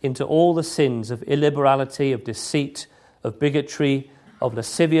enter into all the sins of illiberality, of deceit, of bigotry, of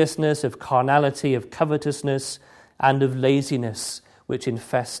lasciviousness, of carnality, of covetousness, and of laziness which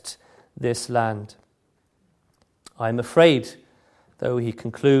infest this land. I am afraid, though, he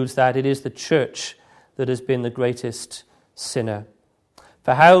concludes, that it is the church that has been the greatest sinner.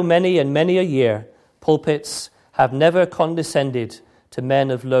 For how many and many a year pulpits have never condescended to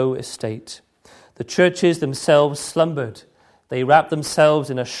men of low estate. The churches themselves slumbered. They wrapped themselves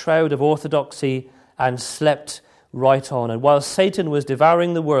in a shroud of orthodoxy and slept right on. And while Satan was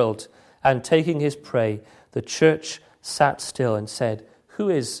devouring the world and taking his prey, the church sat still and said, "Who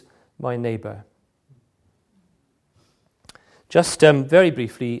is my neighbour?" Just very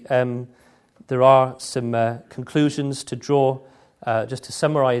briefly, there are some conclusions to draw, just to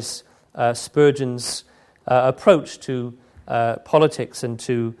summarise Spurgeon's approach to politics and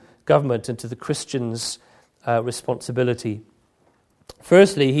to government and to the Christian's responsibility.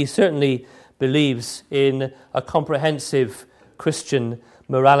 Firstly, he certainly believes in a comprehensive Christian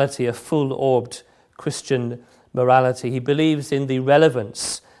morality, a full-orbed Christian morality. He believes in the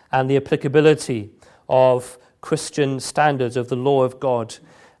relevance and the applicability of Christian standards of the law of God,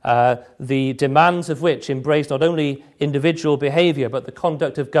 the demands of which embrace not only individual behaviour but the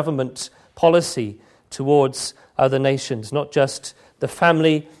conduct of government policy towards other nations, not just the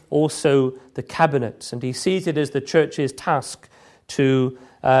family, also the cabinet. And he sees it as the church's task to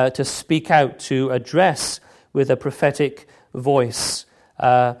speak out, to address with a prophetic voice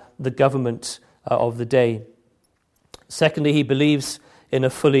the government of the day. Secondly, he believes in a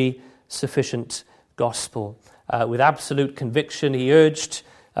fully sufficient gospel. With absolute conviction, he urged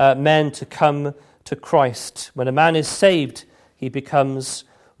men to come to Christ. When a man is saved, he becomes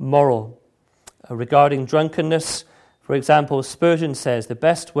moral. Regarding drunkenness, for example, Spurgeon says the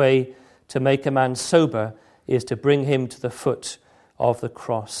best way to make a man sober is to bring him to the foot of the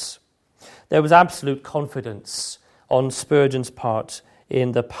cross. There was absolute confidence on Spurgeon's part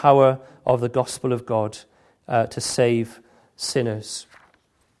in the power of the gospel of God to save sinners.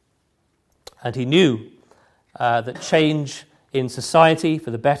 And he knew that change in society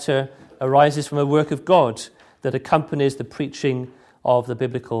for the better arises from a work of God that accompanies the preaching of the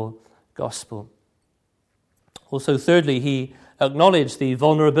biblical gospel. Also, thirdly, he acknowledged the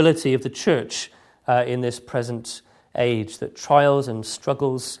vulnerability of the church in this present age, that trials and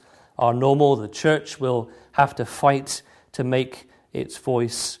struggles are normal. The church will have to fight to make its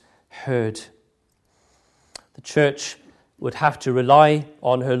voice heard. The church would have to rely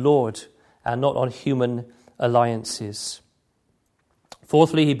on her Lord and not on human alliances.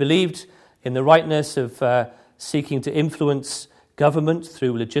 Fourthly, he believed in the rightness of seeking to influence government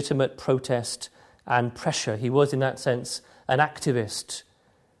through legitimate protest and pressure. He was, in that sense, an activist.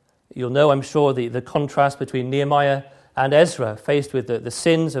 You'll know, I'm sure, the contrast between Nehemiah and Ezra, faced with the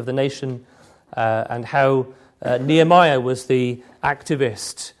sins of the nation, and how Nehemiah was the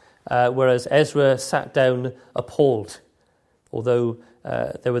activist, whereas Ezra sat down appalled, although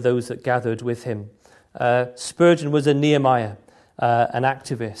there were those that gathered with him. Spurgeon was a Nehemiah, an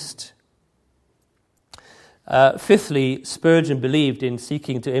activist. Fifthly, Spurgeon believed in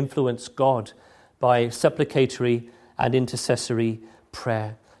seeking to influence God by supplicatory and intercessory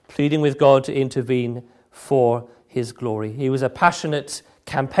prayer, pleading with God to intervene for his glory. He was a passionate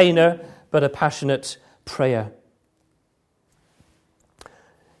campaigner, but a passionate prayer.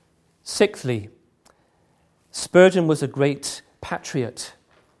 Sixthly, Spurgeon was a great patriot,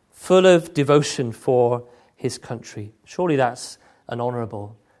 full of devotion for his country. Surely that's an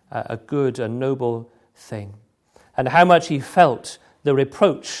honourable, a good, a noble thing. And how much he felt the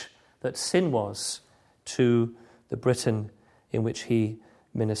reproach that sin was to the Britain in which he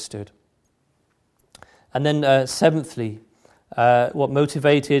ministered. And then seventhly, what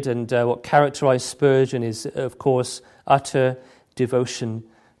motivated and what characterised Spurgeon is, of course, utter devotion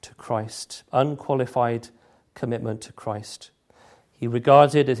to Christ, unqualified commitment to Christ. He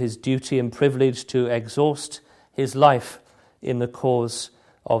regards it as his duty and privilege to exhaust his life in the cause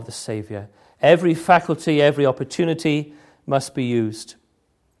of the Saviour. Every faculty, every opportunity must be used.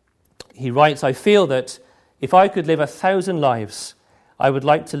 He writes, "I feel that if I could live 1,000 lives, I would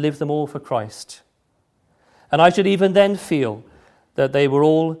like to live them all for Christ. And I should even then feel that they were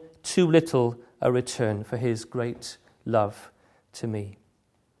all too little a return for his great love to me."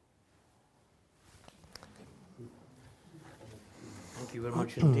 Thank you very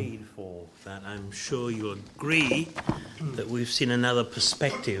much indeed for that. I'm sure you'll agree that we've seen another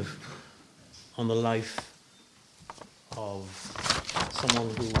perspective on the life of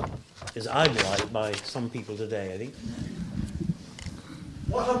someone who is idolized by some people today, I think.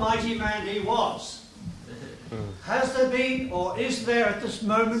 What a mighty man he was. Has there been, or is there at this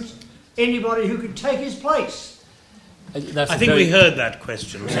moment, anybody who can take his place? I think we heard that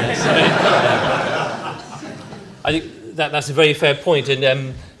question. I think that's a very fair point,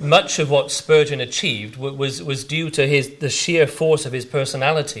 and much of what Spurgeon achieved was due to the sheer force of his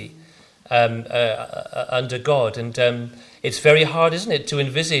personality under God, and it's very hard, isn't it, to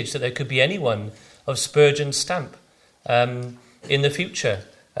envisage that there could be anyone of Spurgeon's stamp in the future.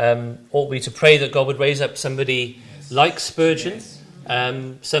 Ought we to pray that God would raise up somebody like Spurgeon,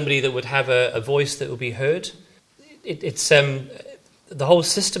 somebody that would have a voice that would be heard? It's the whole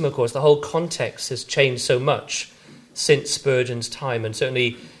system, of course, the whole context has changed so much since Spurgeon's time, and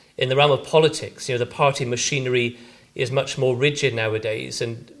certainly in the realm of politics, the party machinery is much more rigid nowadays,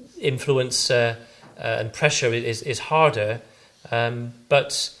 and influence and pressure is harder.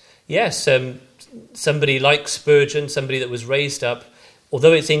 But yes, somebody like Spurgeon, somebody that was raised up,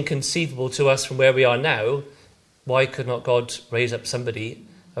 although it's inconceivable to us from where we are now, why could not God raise up somebody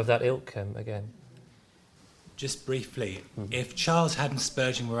of that ilk again? Just briefly, if Charles Haddon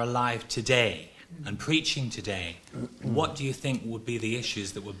Spurgeon were alive today and preaching today, what do you think would be the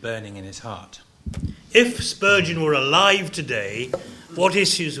issues that were burning in his heart? If Spurgeon were alive today, what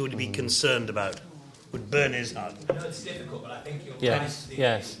issues would he be concerned about? Would burn his heart? I know it's difficult, but I think you'll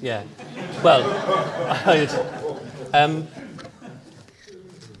Yes. Well,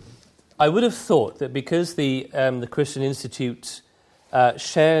 I would have thought that because the Christian Institute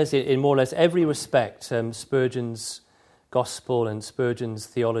shares in more or less every respect Spurgeon's gospel and Spurgeon's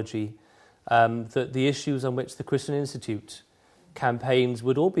theology, that the issues on which the Christian Institute campaigns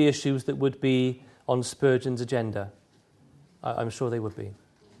would all be issues that would be on Spurgeon's agenda. I'm sure they would be.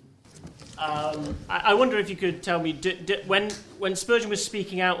 I wonder if you could tell me, when Spurgeon was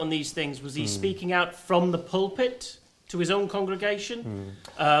speaking out on these things, was he speaking out from the pulpit to his own congregation,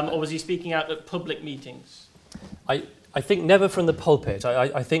 or was he speaking out at public meetings? I think never from the pulpit.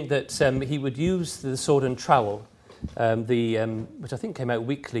 I think that he would use the Sword and Trowel, which I think came out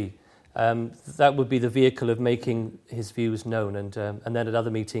weekly. That would be the vehicle of making his views known, and then at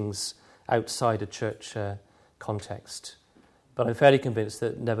other meetings outside a church context. But I'm fairly convinced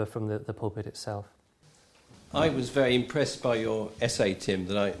that never from the pulpit itself. I was very impressed by your essay, Tim,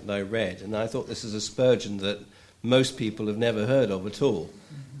 that I read, and I thought this is a Spurgeon that most people have never heard of at all.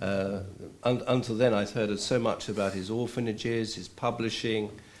 Until then, I'd heard so much about his orphanages, his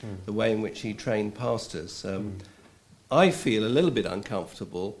publishing, the way in which he trained pastors. I feel a little bit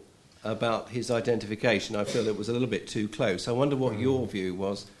uncomfortable about his identification. I feel it was a little bit too close. I wonder what your view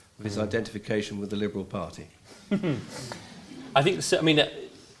was of his identification with the Liberal Party. I think so. I mean,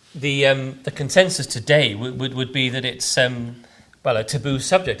 the consensus today would be that it's a taboo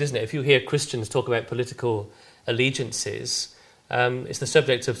subject, isn't it? If you hear Christians talk about political allegiances, it's the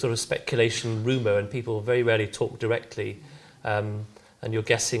subject of sort of speculation, rumour, and people very rarely talk directly. And you're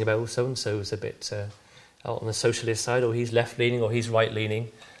guessing about so-and-so is a bit on the socialist side, or he's left-leaning, or he's right-leaning.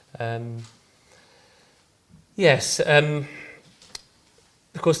 Yes. Of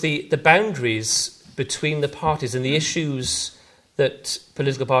course, the boundaries between the parties and the issues that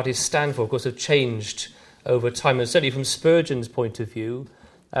political parties stand for, of course, have changed over time. And certainly from Spurgeon's point of view,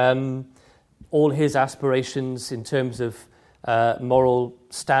 all his aspirations in terms of moral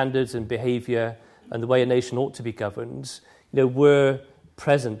standards and behaviour and the way a nation ought to be governed, were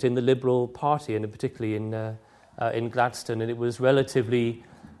present in the Liberal Party, and particularly in Gladstone. And it was relatively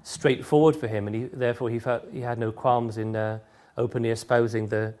straightforward for him, and therefore he felt he had no qualms in openly espousing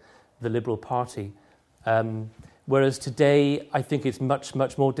the Liberal Party. Whereas today, I think it's much,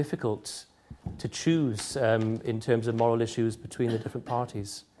 much more difficult to choose in terms of moral issues between the different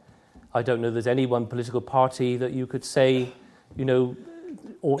parties. I don't know there's any one political party that you could say,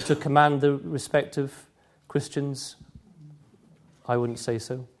 ought to command the respect of Christians. I wouldn't say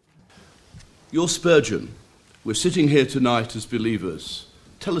so. You're Spurgeon. We're sitting here tonight as believers.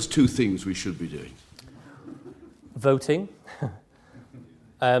 Tell us two things we should be doing. Voting.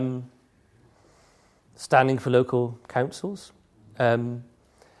 Standing for local councils.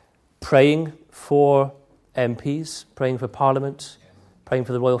 Praying for MPs. Praying for Parliament. Praying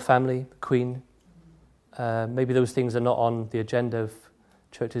for the royal family, the Queen. Maybe those things are not on the agenda of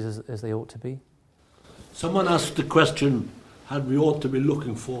churches as they ought to be. Someone asked the question, had we ought to be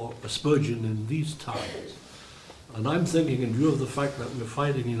looking for a Spurgeon in these times? And I'm thinking, in view of the fact that we're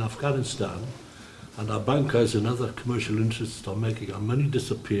fighting in Afghanistan and our bankers and other commercial interests are making our money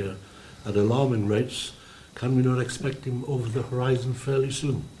disappear at alarming rates, can we not expect him over the horizon fairly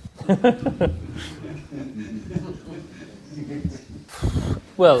soon?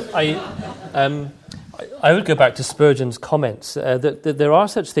 Well, I would go back to Spurgeon's comments that there are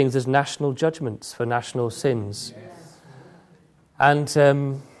such things as national judgments for national sins.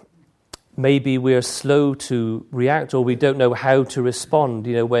 And maybe we're slow to react, or we don't know how to respond,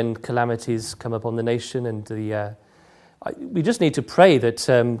 when calamities come upon the nation. And we just need to pray that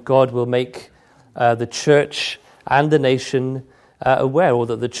God will make the church and the nation aware, or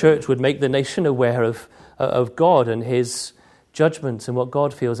that the church would make the nation aware of God and his judgment and what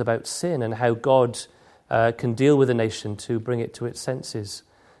God feels about sin and how God can deal with a nation to bring it to its senses.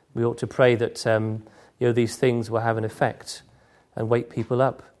 We ought to pray that these things will have an effect and wake people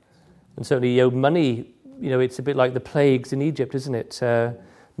up. And certainly, money, it's a bit like the plagues in Egypt, isn't it?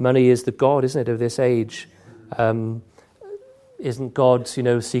 Money is the god, isn't it, of this age? Isn't God,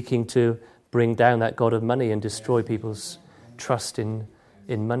 seeking to bring down that god of money and destroy people's trust in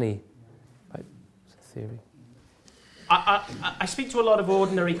money? Right. It's a theory. I speak to a lot of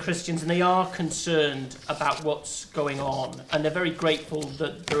ordinary Christians, and they are concerned about what's going on, and they're very grateful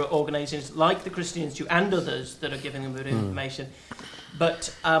that there are organisations like the Christian Institute and others that are giving them good information.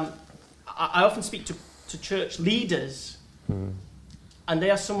 But I often speak to church leaders, and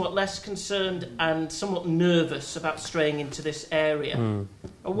they are somewhat less concerned and somewhat nervous about straying into this area.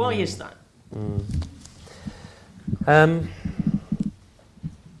 Why is that?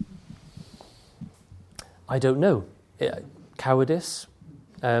 I don't know. Cowardice.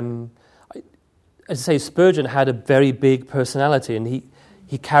 As I say, Spurgeon had a very big personality, and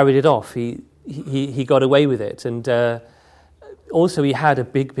he carried it off. He got away with it, and also he had a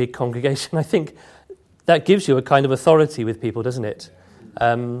big congregation. I think that gives you a kind of authority with people, doesn't it?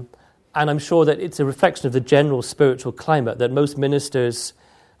 And I'm sure that it's a reflection of the general spiritual climate that most ministers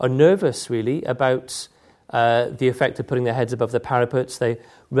are nervous, really, about the effect of putting their heads above the parapets. They're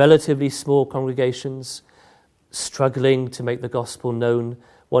relatively small congregations, struggling to make the gospel known,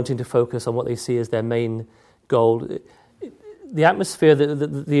 wanting to focus on what they see as their main goal. The atmosphere,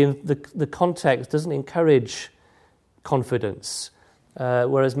 the context doesn't encourage confidence,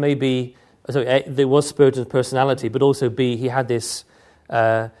 whereas maybe there was Spurgeon's personality, but also he had this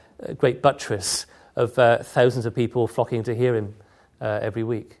great buttress of thousands of people flocking to hear him every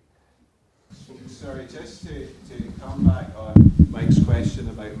week. Sorry, just to come back on Mike's question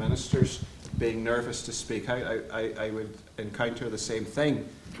about ministers being nervous to speak out, I would encounter the same thing.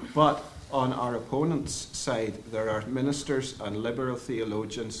 But on our opponent's side, there are ministers and liberal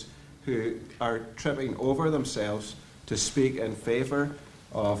theologians who are tripping over themselves to speak in favour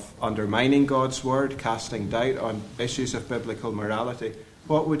of undermining God's word, casting doubt on issues of biblical morality.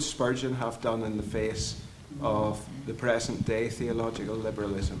 What would Spurgeon have done in the face of the present day theological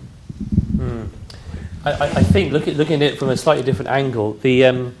liberalism? I think looking at it from a slightly different angle,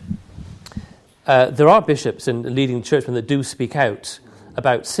 there are bishops and leading churchmen that do speak out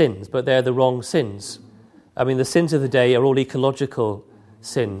about sins, but they're the wrong sins. I mean, the sins of the day are all ecological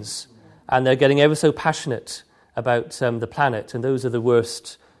sins, and they're getting ever so passionate about the planet, and those are the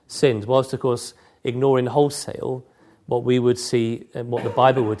worst sins, whilst, of course, ignoring wholesale what we would see and what the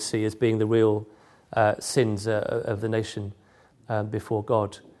Bible would see as being the real sins of the nation before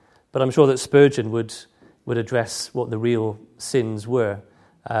God. But I'm sure that Spurgeon would address what the real sins were,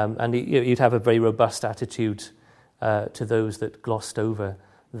 and you'd have a very robust attitude to those that glossed over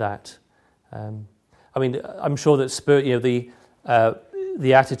that. I mean, I'm sure that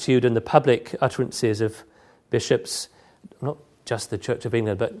the attitude and the public utterances of bishops, not just the Church of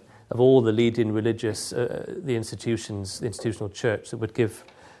England, but of all the leading religious, the institutional church, that would give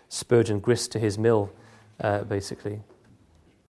Spurgeon grist to his mill, basically.